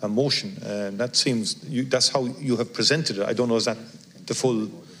 A motion. That seems, that's how you have presented it. I don't know, is that the full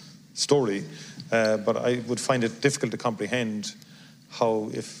story? But I would find it difficult to comprehend how,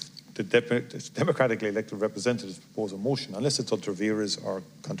 if the democratically elected representatives propose a motion, unless it's ultra vires or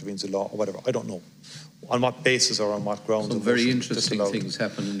contravenes the law or whatever, I don't know on what basis or on what grounds. Some very interesting things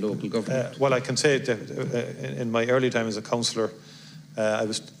happen in local government. Well, I can say that in my early time as a councillor, I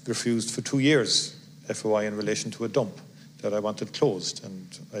was refused for 2 years FOI in relation to a dump that I wanted closed,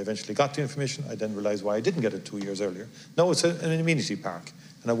 and I eventually got the information. I then realised why I didn't get it 2 years earlier. Now it's an amenity park,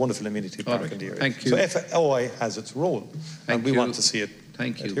 and a wonderful amenity park in the area. Thank you. So FOI has its role, and we want to see it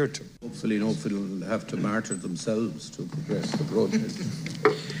adhered to. Hopefully nobody will have to martyr themselves to progress the project.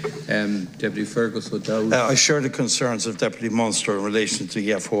 Deputy Fergus O'Dowd. I share the concerns of Deputy Munster in relation to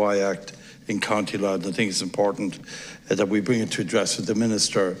the FOI Act in County Louth. I think it's important that we bring it to address with the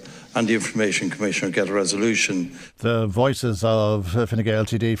Minister and the Information Commissioner, get a resolution. The voices of Fine Gael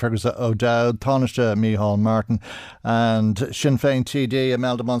TD Fergus O'Dowd, Taoiseach Micheál Martin and Sinn Féin TD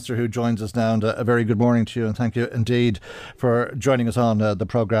Imelda Munster, who joins us now. And a very good morning to you, and thank you indeed for joining us on the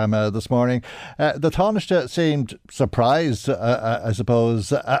programme this morning. The Taoiseach seemed surprised, I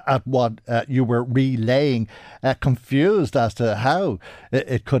suppose, at what you were relaying, confused as to how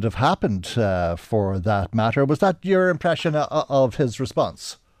it could have happened for that matter. Was that your impression of his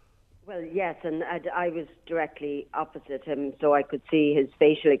response? Well, yes, and I was directly opposite him, so I could see his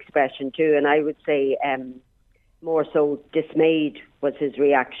facial expression too. And I would say more so dismayed was his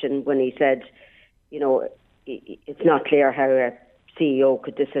reaction when he said, it's not clear how a CEO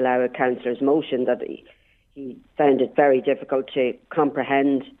could disallow a councillor's motion, that he found it very difficult to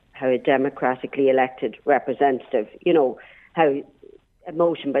comprehend how a democratically elected representative, how a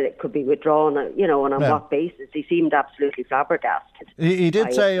motion but it could be withdrawn, and on what basis. He seemed absolutely flabbergasted. He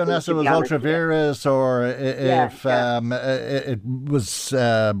did say unless it was ultra vires or if it was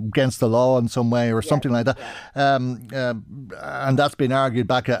against the law in some way or something like that. And that's been argued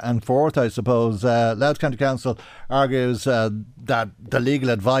back and forth, I suppose. Louth County Council argues that the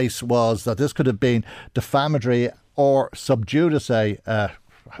legal advice was that this could have been defamatory or sub judice. I'm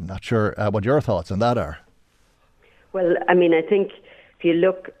not sure what your thoughts on that are. Well, I mean, I think if you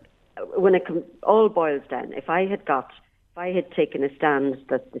look, when it all boils down, if I had taken a stand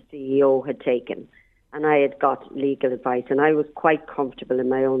that the CEO had taken, and I had got legal advice, and I was quite comfortable in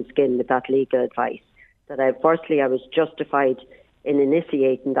my own skin with that legal advice, that I was justified in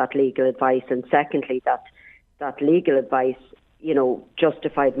initiating that legal advice, and secondly, that legal advice,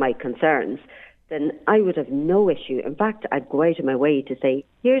 justified my concerns, then I would have no issue. In fact, I'd go out of my way to say,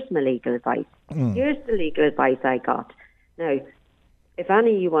 here's my legal advice. Here's the legal advice I got. Now, if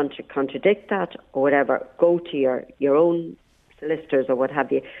any of you want to contradict that or whatever, go to your own solicitors or what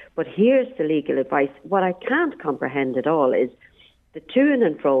have you. But here's the legal advice. What I can't comprehend at all is the to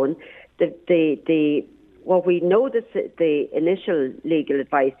and fro. What we know that the initial legal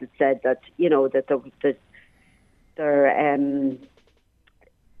advice had said that the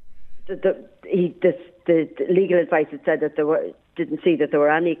legal advice had said that didn't see that there were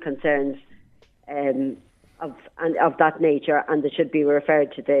any concerns of that nature, and they should be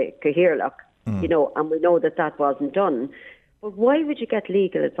referred to the Cathaoirleach, and we know that wasn't done. But why would you get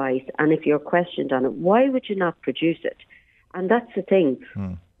legal advice, and if you're questioned on it, why would you not produce it? And that's the thing.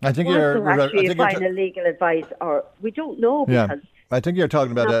 I think final legal advice, or we don't know because. I think you're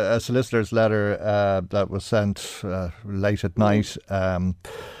talking about a solicitor's letter that was sent late at night. And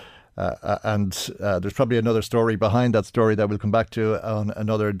there's probably another story behind that story that we'll come back to on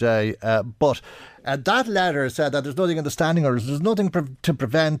another day. But that letter said that there's nothing in the standing orders. There's nothing to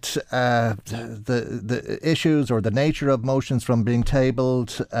prevent the issues or the nature of motions from being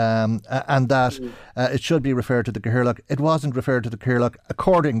tabled, and that it should be referred to the Cathaoirleach. It wasn't referred to the Cathaoirleach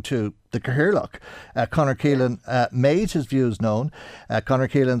according to the Cathaoirleach. Conor Keelan made his views known. Conor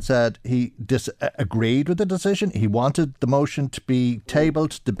Keelan said he disagreed with the decision. He wanted the motion to be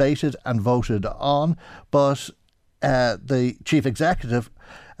tabled, debated and voted on, but the chief executive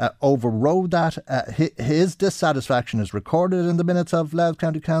overrode that. His dissatisfaction is recorded in the minutes of Louth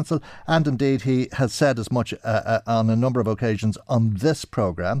County Council, and indeed he has said as much on a number of occasions on this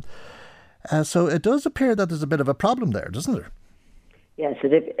programme. So it does appear that there's a bit of a problem there, doesn't there? Yes,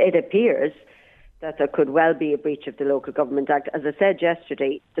 it appears that there could well be a breach of the Local Government Act. As I said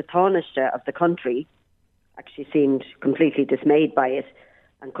yesterday, the Taoiseach of the country actually seemed completely dismayed by it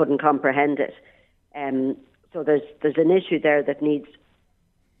and couldn't comprehend it. So there's an issue there that needs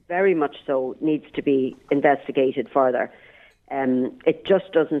to be investigated further. It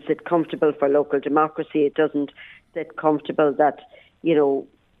just doesn't sit comfortable for local democracy. It doesn't sit comfortable that,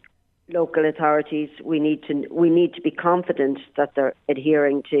 local authorities, we need to be confident that they're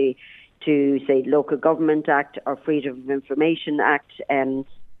adhering to say Local Government Act or Freedom of Information Act.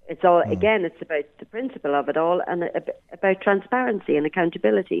 It's all again, it's about the principle of it all and about transparency and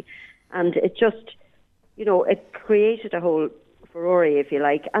accountability. And it just, it created a whole furore, if you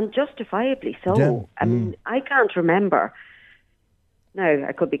like, and justifiably so. Yeah. I mean, I can't remember. Now,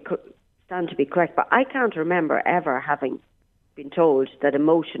 I could stand to be correct, but I can't remember ever having been told that a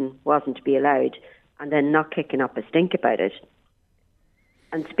motion wasn't to be allowed and then not kicking up a stink about it.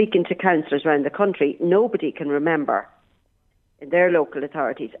 And speaking to councillors around the country, nobody can remember in their local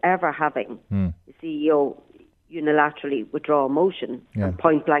authorities ever having the CEO unilaterally withdraw a motion and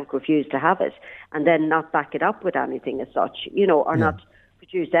point blank refuse to have it and then not back it up with anything as such, or not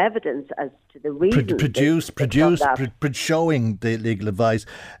produce evidence as to the reason. Showing the legal advice,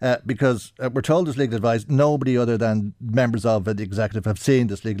 because we're told this legal advice, nobody other than members of the executive have seen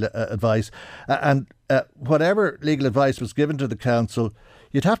this legal advice. And whatever legal advice was given to the council,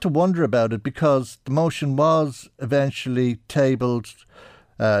 you'd have to wonder about it because the motion was eventually tabled,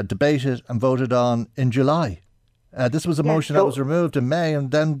 debated and voted on in July. This was a motion that was removed in May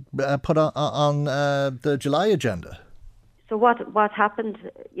and then put on the July agenda. So what happened?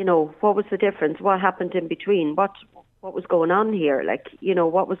 What was the difference? What happened in between? What was going on here?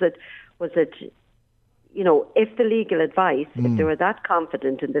 What was it? Was it, if the legal advice, if they were that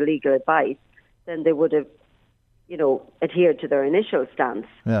confident in the legal advice, then they would have, adhered to their initial stance.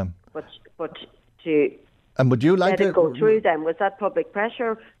 Yeah. But to And would you like let it go through them? Was that public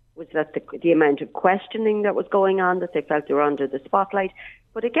pressure? Was that the amount of questioning that was going on, that they felt they were under the spotlight?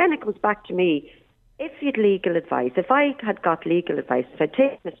 But again, it comes back to me. If you'd legal advice, if I had got legal advice, if I'd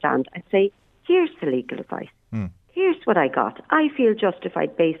taken a stand, I'd say, here's the legal advice. Here's what I got. I feel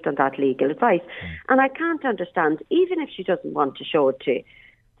justified based on that legal advice. And I can't understand, even if she doesn't want to show it to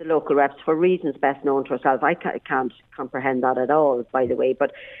the local reps for reasons best known to herself, I can't comprehend that at all, by the way.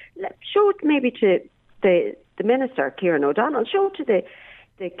 But show it maybe to the Minister, Kieran O'Donnell, show it to the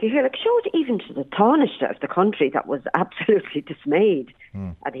Cahill, show it even to the Taoiseach of the country that was absolutely dismayed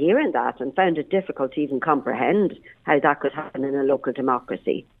at hearing that and found it difficult to even comprehend how that could happen in a local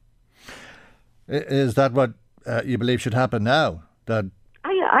democracy. Is that what you believe should happen now? That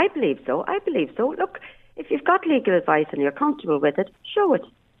I believe so. I believe so. Look, if you've got legal advice and you're comfortable with it, show it.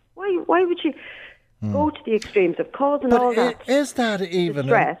 Why would you go to the extremes of causing all that? Is that even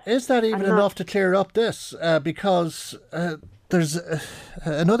enough to clear up this? Because there's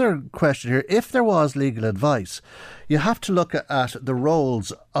another question here. If there was legal advice, you have to look at the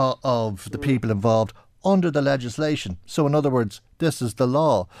roles of the people involved under the legislation. So in other words, this is the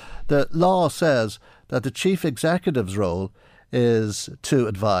law. The law says that the chief executive's role is to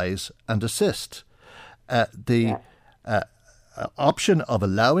advise and assist. The option of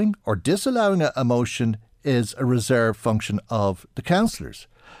allowing or disallowing a motion is a reserved function of the councillors.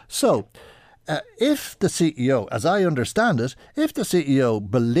 So if the CEO, as I understand it, if the CEO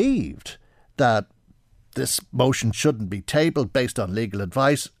believed that this motion shouldn't be tabled based on legal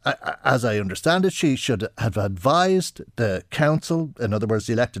advice, as I understand it, she should have advised the council, in other words,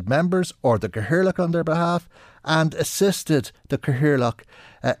 the elected members or the Cathaoirleach on their behalf, and assisted the Cathaoirleach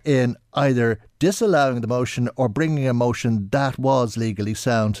in either disallowing the motion or bringing a motion that was legally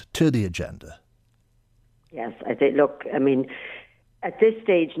sound to the agenda. Yes, I think, look, I mean, at this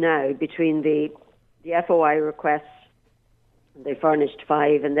stage now, between the FOI requests, they furnished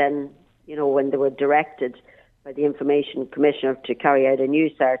 5, and then, you know, when they were directed by the Information Commissioner to carry out a new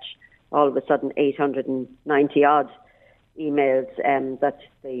search, all of a sudden 890-odd emails that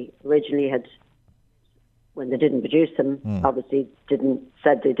they originally had, when they didn't produce them, obviously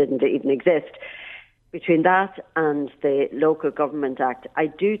said they didn't even exist. Between that and the Local Government Act, I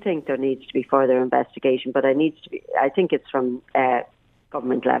do think there needs to be further investigation, but I think it's from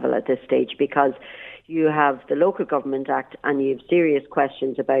government level at this stage, because you have the Local Government Act and you have serious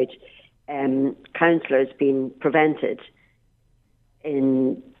questions about councillors being prevented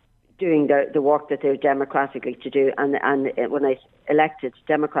in doing the work that they're democratically to do, and when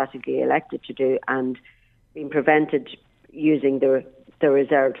democratically elected to do, and being prevented using the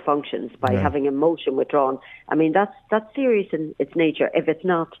reserved functions by having a motion withdrawn. I mean, that's serious in its nature. If it's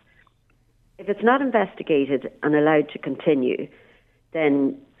not investigated and allowed to continue,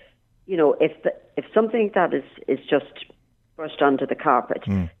 then, you know, if something like that is just brushed under the carpet,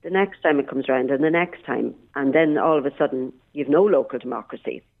 the next time it comes around and the next time, and then all of a sudden you've no local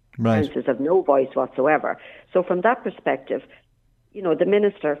democracy. Right. Councils have no voice whatsoever. So from that perspective, you know, the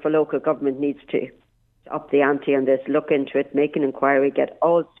Minister for Local Government needs to up the ante on this, look into it, make an inquiry,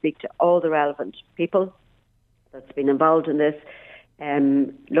 speak to all the relevant people that's been involved in this,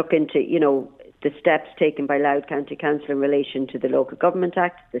 look into, you know, the steps taken by Louth County Council in relation to the Local Government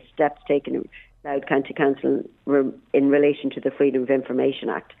Act, the steps taken in Louth County Council in relation to the Freedom of Information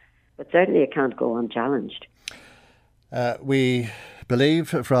Act. But certainly it can't go unchallenged. We believe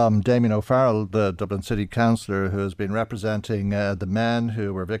from Damien O'Farrell, the Dublin City Councillor, who has been representing the men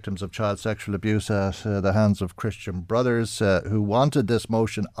who were victims of child sexual abuse at the hands of Christian Brothers, who wanted this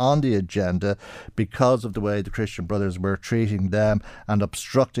motion on the agenda because of the way the Christian Brothers were treating them and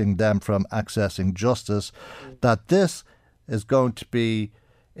obstructing them from accessing justice, that this is going to be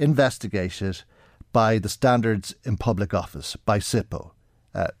investigated by the Standards in Public Office, by SIPO.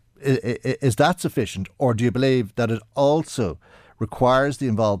 Is that sufficient, or do you believe that it also requires the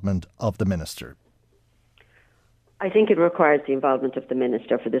involvement of the Minister? I think it requires the involvement of the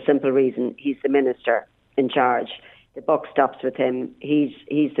Minister for the simple reason he's the Minister in charge. The buck stops with him. He's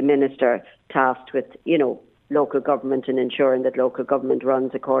the Minister tasked with, you know, local government and ensuring that local government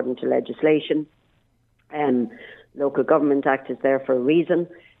runs according to legislation. Local Government Act is there for a reason.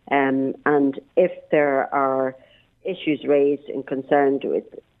 And if there are issues raised and concerned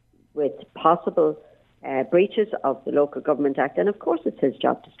with possible breaches of the Local Government Act, and of course it's his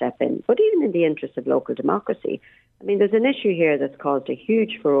job to step in. But even in the interest of local democracy, I mean, there's an issue here that's caused a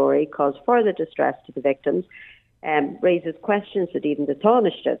huge furore, caused further distress to the victims, raises questions that even the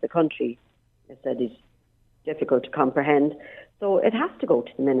Taoiseach of the country has said is difficult to comprehend. So it has to go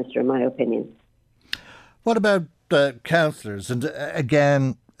to the Minister, in my opinion. What about councillors? And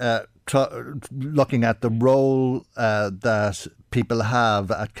again, looking at the role that people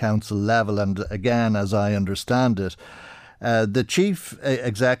have at council level, and again, as I understand it, the chief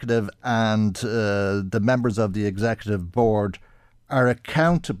executive and the members of the executive board are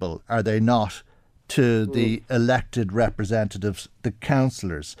accountable, are they not, to the elected representatives, the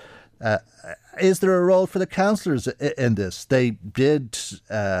councillors? Is there a role for the councillors in this? They did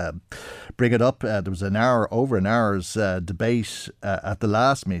bring it up. There was over an hour's debate at the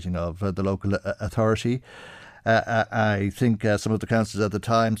last meeting of the local authority. I think some of the councillors at the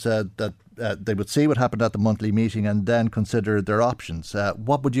time said that they would see what happened at the monthly meeting and then consider their options.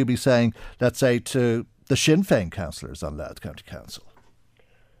 What would you be saying, let's say, to the Sinn Féin councillors on Louth County Council?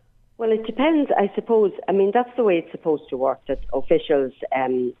 Well, it depends, I suppose. I mean, that's the way it's supposed to work, that officials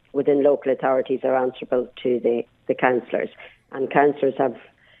within local authorities are answerable to the councillors, and councillors have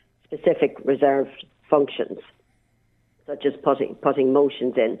specific reserved functions, such as putting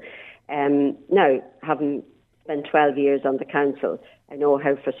motions in. Now, having spent 12 years on the council, I know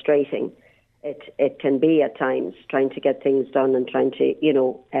how frustrating it can be at times, trying to get things done and trying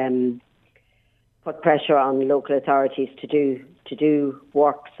to, put pressure on local authorities to do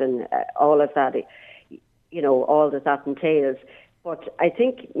works and all of that, all that entails. But I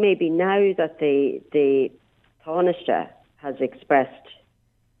think maybe now that the Taoiseach has expressed,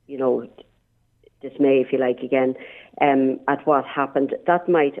 dismay, if you like, again, at what happened, that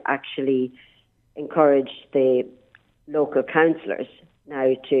might actually encourage the local councillors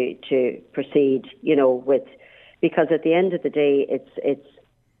now to proceed, with, because at the end of the day,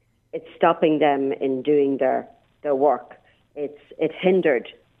 it's stopping them in doing their work. It hindered.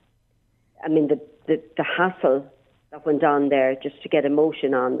 I mean, the hassle that went on there just to get a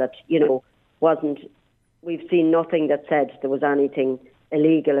motion on that, wasn't. We've seen nothing that said there was anything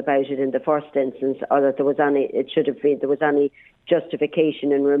illegal about it in the first instance, or that there was any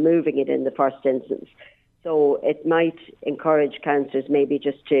justification in removing it in the first instance. So it might encourage councillors maybe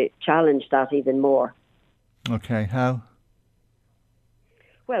just to challenge that even more. Okay, how?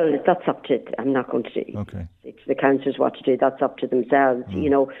 Well, that's up to. I'm not going to say to the councillors what to do. That's up to themselves.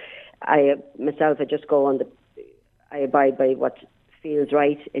 I myself, I just go on I abide by what feels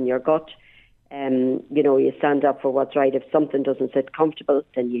right in your gut. You stand up for what's right. If something doesn't sit comfortable,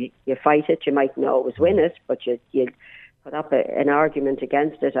 then you fight it. You might not always win it, but you put up an argument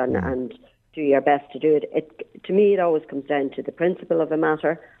against it and do your best to do it. To me, it always comes down to the principle of a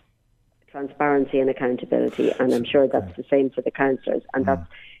matter, transparency and accountability, and I'm sure that's the same for the councillors. And that's,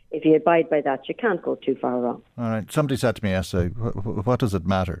 if you abide by that, you can't go too far wrong. All right. Somebody said to me yesterday, what does it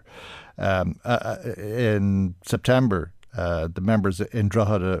matter? In September, the members in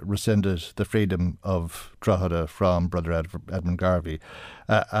Drogheda rescinded the freedom of Drogheda from Brother Edmund Garvey.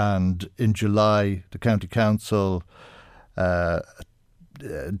 And in July, the County Council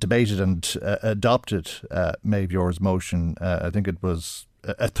debated and adopted Maeve Yore's motion. I think it was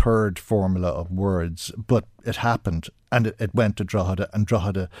a third formula of words, but it happened and it went to Drogheda, and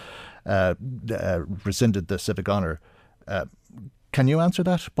Drogheda rescinded the civic honour. Can you answer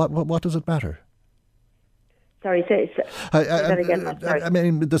that? What does it matter? Sorry, say that again. Sorry. I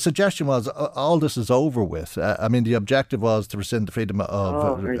mean, the suggestion was all this is over with. I mean, the objective was to rescind the freedom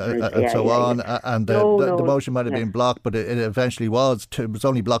of and so on. And the motion might have been blocked, but it eventually was. It was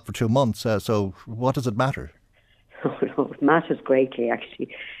only blocked for 2 months. So what does it matter? Oh, no, it matters greatly,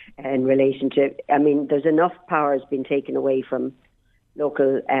 actually, in relation to. I mean, there's enough powers being taken away from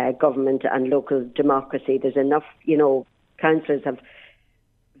local government and local democracy. There's enough, councillors have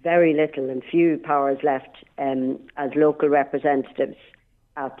very little and few powers left as local representatives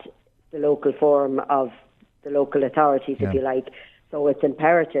at the local forum of the local authorities, if you like. So it's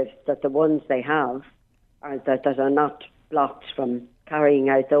imperative that the ones they have are that are not blocked from carrying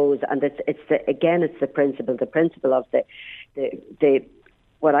out those. And it's the principle of the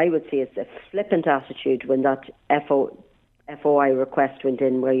what I would say is a flippant attitude when that FOI request went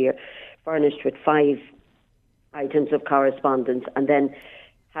in, where you're furnished with 5 items of correspondence and then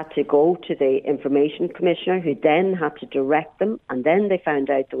had to go to the Information Commissioner, who then had to direct them, and then they found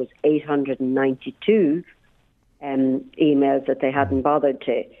out there was 892 emails that they hadn't bothered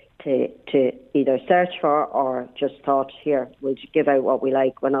to either search for or just thought, here, we'll give out what we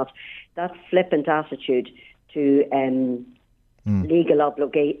like, we're not. That flippant attitude to legal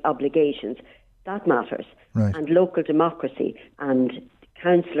obligations, that matters. Right. And local democracy and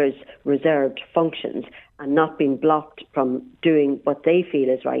councillors' reserved functions and not being blocked from doing what they feel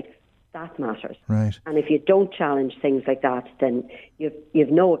is right, that matters. Right. And if you don't challenge things like that, then you've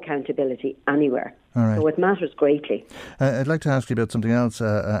no accountability anywhere. All right. So it matters greatly. I'd like to ask you about something else,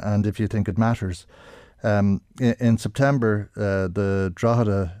 and if you think it matters. In September, the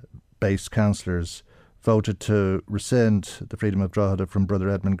Drogheda-based councillors voted to rescind the freedom of Drogheda from Brother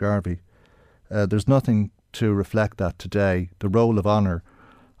Edmund Garvey. There's nothing to reflect that today. The roll of honour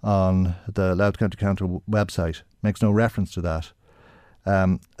on the Louth County Council website makes no reference to that.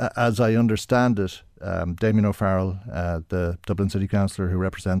 As I understand it, Damien O'Farrell, the Dublin City Councillor who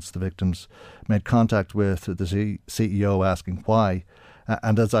represents the victims, made contact with the CEO asking why.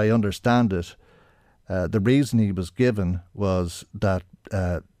 And as I understand it, the reason he was given was that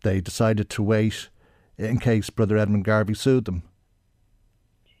they decided to wait in case Brother Edmund Garvey sued them.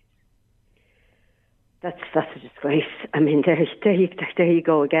 That's a disgrace. I mean, there you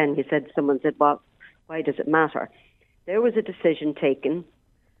go again. Someone said, well, why does it matter? There was a decision taken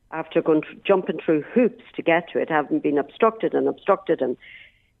after jumping through hoops to get to it, having been obstructed, and the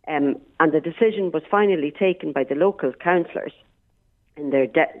decision was finally taken by the local councillors in their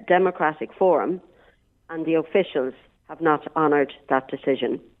democratic forum, and the officials have not honoured that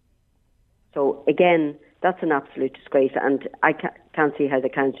decision. So again, that's an absolute disgrace, and I can't see how the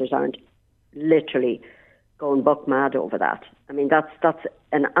councillors aren't literally going buck mad over that. I mean, that's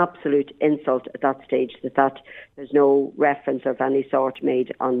an absolute insult at that stage, that there's no reference of any sort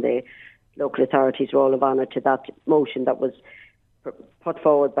made on the local authorities' roll of honour to that motion that was put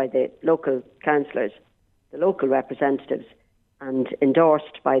forward by the local councillors, the local representatives, and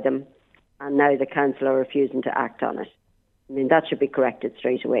endorsed by them, and now the council are refusing to act on it. I mean, that should be corrected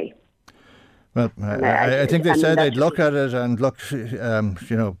straight away. Well, I think they said they'd look at it and look,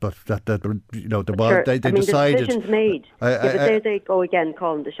 but they decided. The decision's made. But there they go again,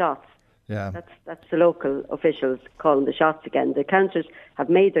 calling the shots. Yeah, that's the local officials calling the shots again. The councillors have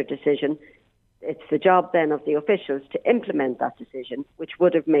made their decision. It's the job then of the officials to implement that decision, which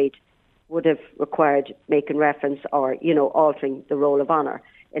would have required making reference or altering the roll of honour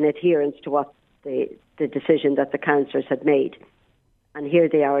in adherence to what the decision that the councillors had made. And here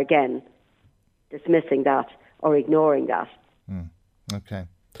they are again, dismissing that or ignoring that. Okay.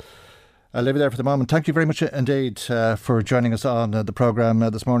 I'll leave it there for the moment. Thank you very much indeed for joining us on the programme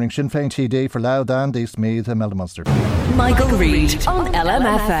this morning. Sinn Féin TD for Louth and East Meath and Melda Munster. Michael Reade on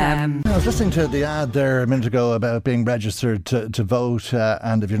LMFM. I was listening to the ad there a minute ago about being registered to vote,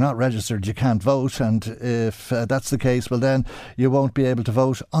 and if you're not registered you can't vote, and if that's the case, well then you won't be able to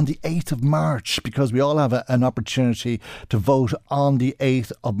vote on the 8th of March, because we all have an opportunity to vote on the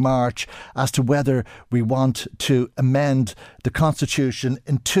 8th of March as to whether we want to amend the Constitution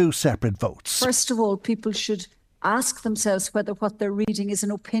in two separate votes. First of all, people should ask themselves whether what they're reading is an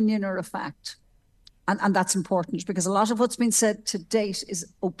opinion or a fact. And that's important, because a lot of what's been said to date is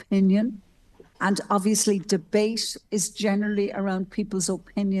opinion. And obviously debate is generally around people's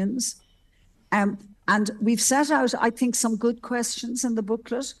opinions. And we've set out, I think, some good questions in the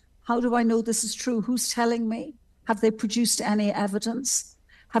booklet. How do I know this is true? Who's telling me? Have they produced any evidence?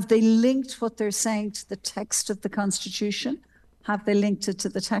 Have they linked what they're saying to the text of the Constitution? Have they linked it to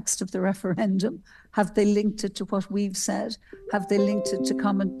the text of the referendum? Have they linked it to what we've said? Have they linked it to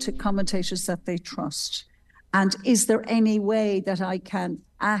commentators that they trust? And is there any way that I can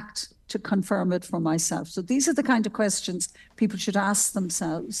act to confirm it for myself? So these are the kind of questions people should ask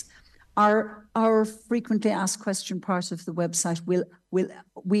themselves. Our frequently asked question part of the website will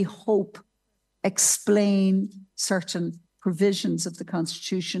we hope, explain certain provisions of the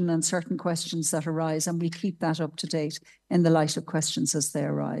Constitution and certain questions that arise, and we keep that up to date in the light of questions as they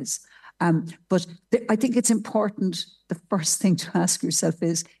arise. But I think it's important, the first thing to ask yourself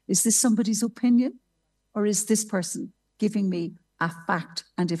is this somebody's opinion, or is this person giving me a fact?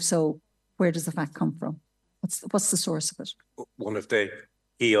 And if so, where does the fact come from? What's the source of it? One of the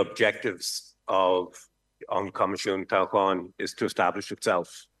key objectives of An Comisiún Tábháin is to establish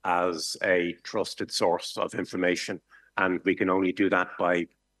itself as a trusted source of information. And we can only do that by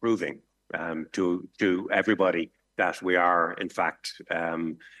proving to everybody that we are, in fact,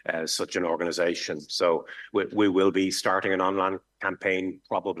 such an organisation. So we will be starting an online campaign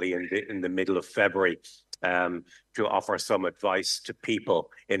probably in the middle of February to offer some advice to people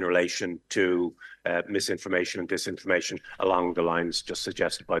in relation to misinformation and disinformation along the lines just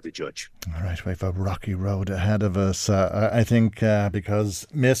suggested by the judge. All right, we have a rocky road ahead of us, I think, because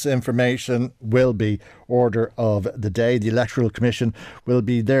misinformation will be order of the day. The Electoral Commission will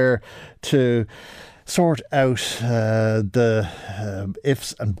be there to sort out the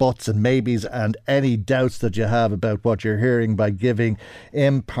ifs and buts and maybes and any doubts that you have about what you're hearing by giving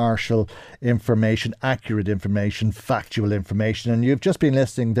impartial information, accurate information, factual information. And you've just been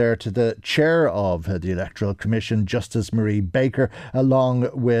listening there to the chair of the Electoral Commission, Justice Marie Baker, along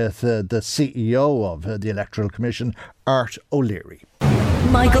with the CEO of the Electoral Commission, Art O'Leary.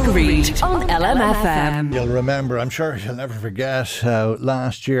 Michael Reade on LMFM. You'll remember, I'm sure you'll never forget how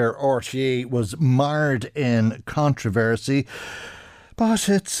last year RTE was marred in controversy. But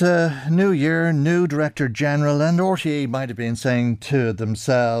it's a new year, new Director General, and RTE might have been saying to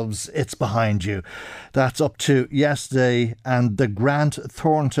themselves, it's behind you. That's up to yesterday and the Grant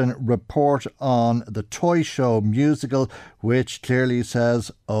Thornton report on the Toy Show musical, which clearly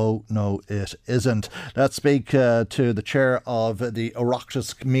says, oh no, it isn't. Let's speak to the chair of the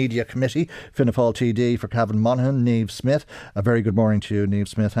Oireachtas Media Committee, Fianna Fáil TD for Cavan Monaghan, Niamh Smith. A very good morning to you, Niamh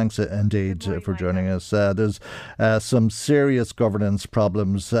Smith. Thanks indeed for joining us. There's some serious governance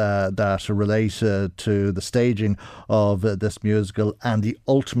problems that relate to the staging of this musical and the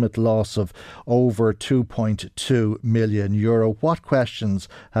ultimate loss of over €2.2 million. What questions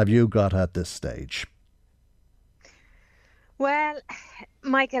have you got at this stage? Well,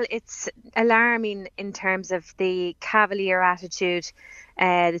 Michael, it's alarming in terms of the cavalier attitude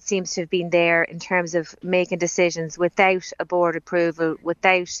that seems to have been there in terms of making decisions without a board approval,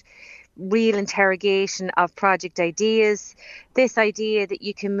 without real interrogation of project ideas. This idea that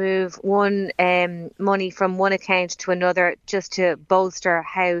you can move one money from one account to another just to bolster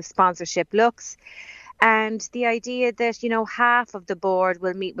how sponsorship looks. And the idea that, half of the board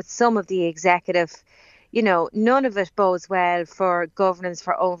will meet with some of the executive. None of it bodes well for governance,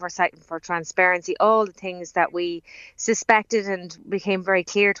 for oversight and for transparency. All the things that we suspected and became very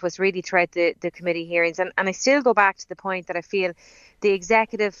clear to us really throughout the committee hearings. And I still go back to the point that I feel the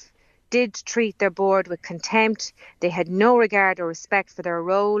executive did treat their board with contempt. They had no regard or respect for their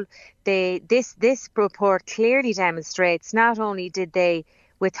role. This report clearly demonstrates not only did they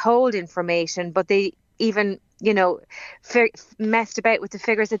withhold information, but they even, messed about with the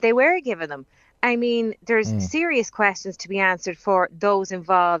figures that they were giving them. I mean, there's serious questions to be answered for those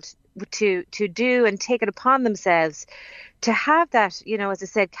involved to do and take it upon themselves to have that, as I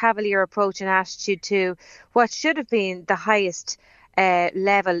said, cavalier approach and attitude to what should have been the highest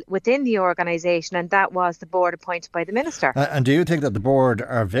level within the organisation, and that was the board appointed by the minister. And do you think that the board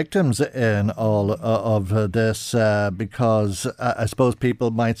are victims in all of this? Because I suppose people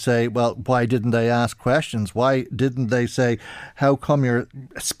might say, well, why didn't they ask questions? Why didn't they say, how come you're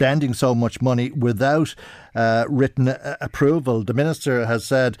spending so much money without written approval? The minister has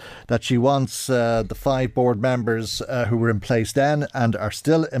said that she wants the 5 board members who were in place then and are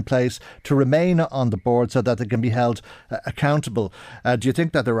still in place to remain on the board so that they can be held accountable. Do you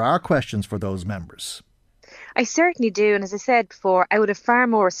think that there are questions for those members? I certainly do. And as I said before, I would have far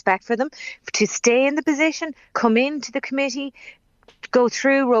more respect for them to stay in the position, come into the committee, go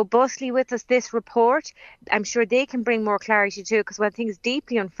through robustly with us this report. I'm sure they can bring more clarity to it, because what I think is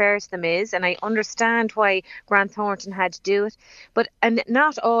deeply unfair to them is, and I understand why Grant Thornton had to do it, and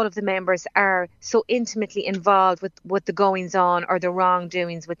not all of the members are so intimately involved with the goings on or the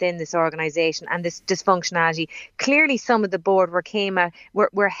wrongdoings within this organisation and this dysfunctionality. Clearly some of the board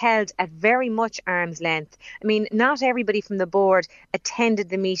were held at very much arm's length. I mean, not everybody from the board attended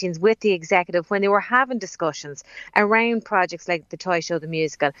the meetings with the executive when they were having discussions around projects like the Toy Show, the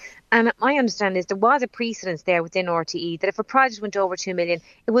musical. And my understanding is there was a precedence there within RTE that if a project went over 2 million,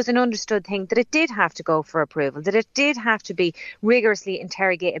 it was an understood thing that it did have to go for approval, that it did have to be rigorously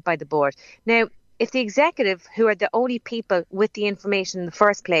interrogated by the board. Now, if the executive, who are the only people with the information in the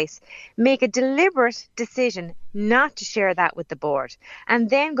first place, make a deliberate decision not to share that with the board, and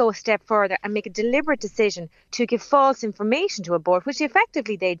then go a step further and make a deliberate decision to give false information to a board, which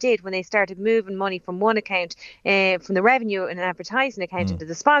effectively they did when they started moving money from one account, from the revenue and advertising account into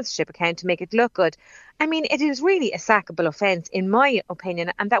the sponsorship account to make it look good. I mean, it is really a sackable offence, in my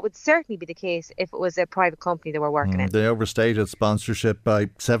opinion, and that would certainly be the case if it was a private company they were working in. They overstated sponsorship by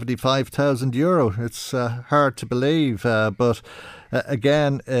 €75,000. It's hard to believe, but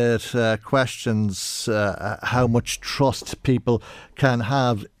again, it questions how much trust people can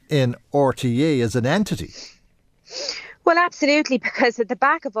have in RTE as an entity. Well, absolutely, because at the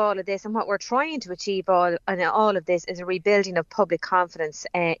back of all of this, and what we're trying to achieve all of this, is a rebuilding of public confidence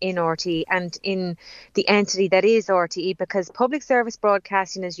in RTE and in the entity that is RTE, because public service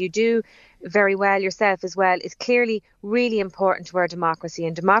broadcasting, as you do very well yourself as well, is clearly really important to our democracy,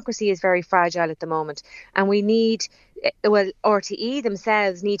 and democracy is very fragile at the moment, and we need, RTE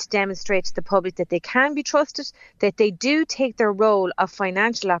themselves need to demonstrate to the public that they can be trusted, that they do take their role of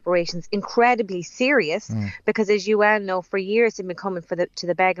financial operations incredibly serious, because as you well know, for years they've been coming to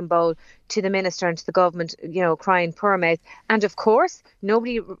the begging bowl to the minister and to the government, crying poor mouth. And of course,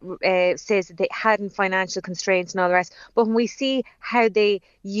 nobody says that they hadn't financial constraints and all the rest, but when we see how they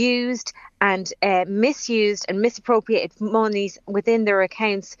used and misused and misappropriated monies within their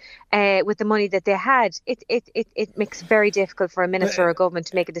accounts with the money that they had, it makes it very difficult for a minister or a government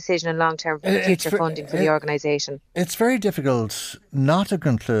to make a decision on long-term future funding for the organisation. It's very difficult not to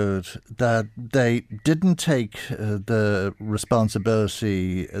conclude that they didn't take the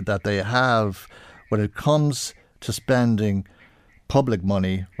responsibility that they have when it comes to spending public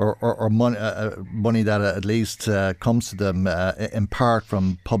money or money, money that at least comes to them in part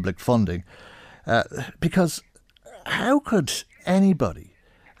from public funding. Because how could anybody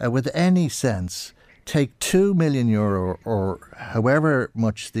with any sense take €2 million or however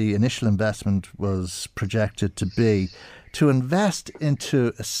much the initial investment was projected to be to invest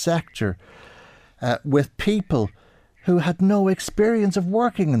into a sector with people who had no experience of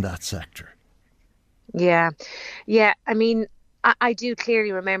working in that sector? Yeah. I mean, I do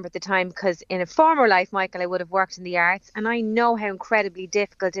clearly remember the time, because in a former life, Michael, I would have worked in the arts, and I know how incredibly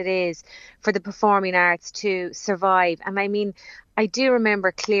difficult it is for the performing arts to survive. And I mean, I do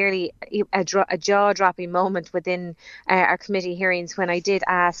remember clearly a jaw-dropping moment within our committee hearings when I did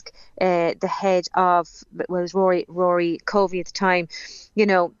ask the head of, well, it was Rory Covey at the time,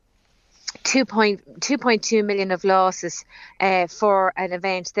 2.2 million of losses for an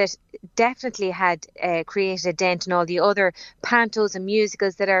event that definitely had created a dent in all the other pantos and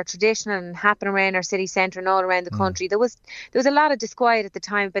musicals that are traditional and happen around our city centre and all around the country. There was a lot of disquiet at the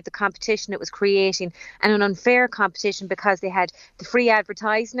time about the competition it was creating, and an unfair competition, because they had the free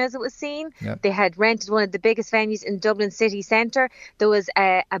advertising, as it was seen. Yep. They had rented one of the biggest venues in Dublin city centre. There was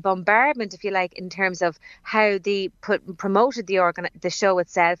a bombardment, if you like, in terms of how they promoted the show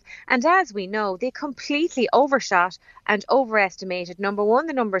itself. And as we know, they completely overshot and overestimated, number one,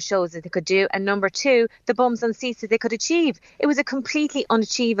 the number of shows that they could do, and number two, the bums on seats that they could achieve. It was a completely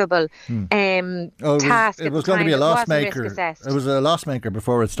unachievable task. It was going to be a loss maker. It was a loss maker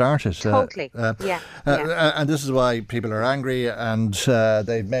before it started. Totally. And this is why people are angry, and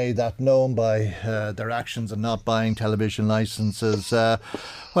they've made that known by their actions and not buying television licences.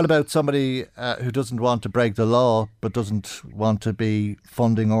 What about somebody who doesn't want to break the law but doesn't want to be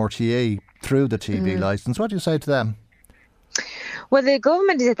funding RTE through the TV licence? What do you say to them? Well, the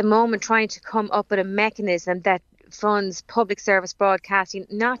government is at the moment trying to come up with a mechanism that funds public service broadcasting,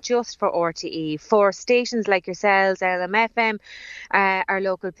 not just for RTE, for stations like yourselves, LMFM, our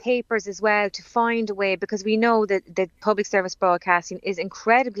local papers as well, to find a way, because we know that public service broadcasting is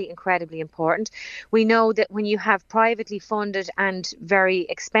incredibly, incredibly important. We know that when you have privately funded and very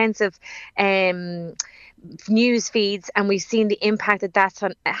expensive news feeds, and we've seen the impact that that's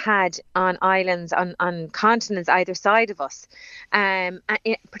had on islands, on continents either side of us,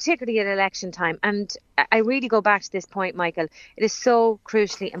 particularly at election time. And I really go back to this point, Michael. It is so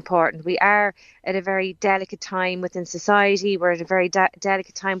crucially important. We are at a very delicate time within society. We're at a very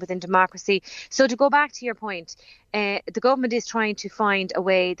delicate time within democracy. So to go back to your point, the government is trying to find a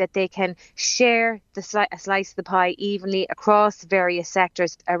way that they can share a slice of the pie evenly across various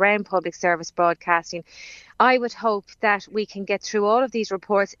sectors around public service broadcasting. I would hope that we can get through all of these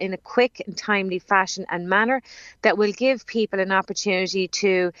reports in a quick and timely fashion and manner that will give people an opportunity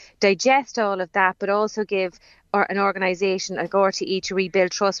to digest all of that, but also give an organisation like RTE to rebuild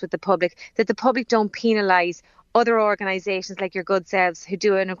trust with the public, that the public don't penalise other organisations like your good selves who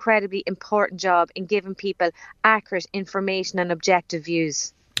do an incredibly important job in giving people accurate information and objective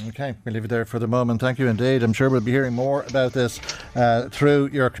views. Okay, we'll leave it there for the moment. Thank you indeed. I'm sure we'll be hearing more about this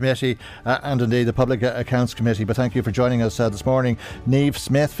through your committee and indeed the Public Accounts Committee. But thank you for joining us this morning. Niamh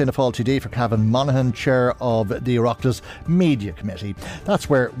Smith, Fianna Fáil TD, for Cavan Monaghan, Chair of the Oireachtas Media Committee. That's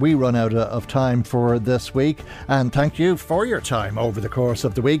where we run out of time for this week. And thank you for your time over the course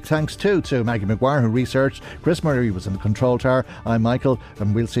of the week. Thanks too to Maggie McGuire, who researched. Chris Murray was in the control tower. I'm Michael,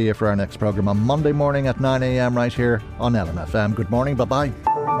 and we'll see you for our next programme on Monday morning at 9 a.m. right here on LMFM. Good morning. Bye-bye.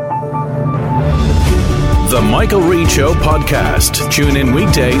 The Michael Reade Show podcast. Tune in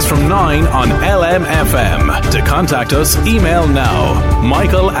weekdays from 9 on LMFM. To contact us, email now,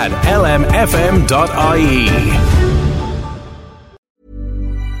 michael@lmfm.ie.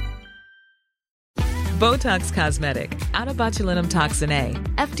 Botox Cosmetic, out of botulinum toxin A,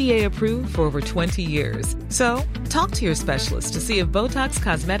 FDA approved for over 20 years. So, talk to your specialist to see if Botox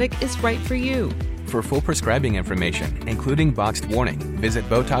Cosmetic is right for you. For full prescribing information, including boxed warning, visit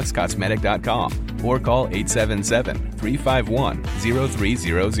BotoxCosmetic.com or call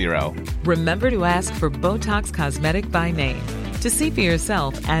 877-351-0300. Remember to ask for Botox Cosmetic by name. To see for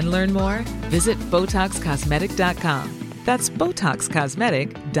yourself and learn more, visit BotoxCosmetic.com. That's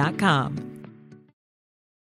BotoxCosmetic.com.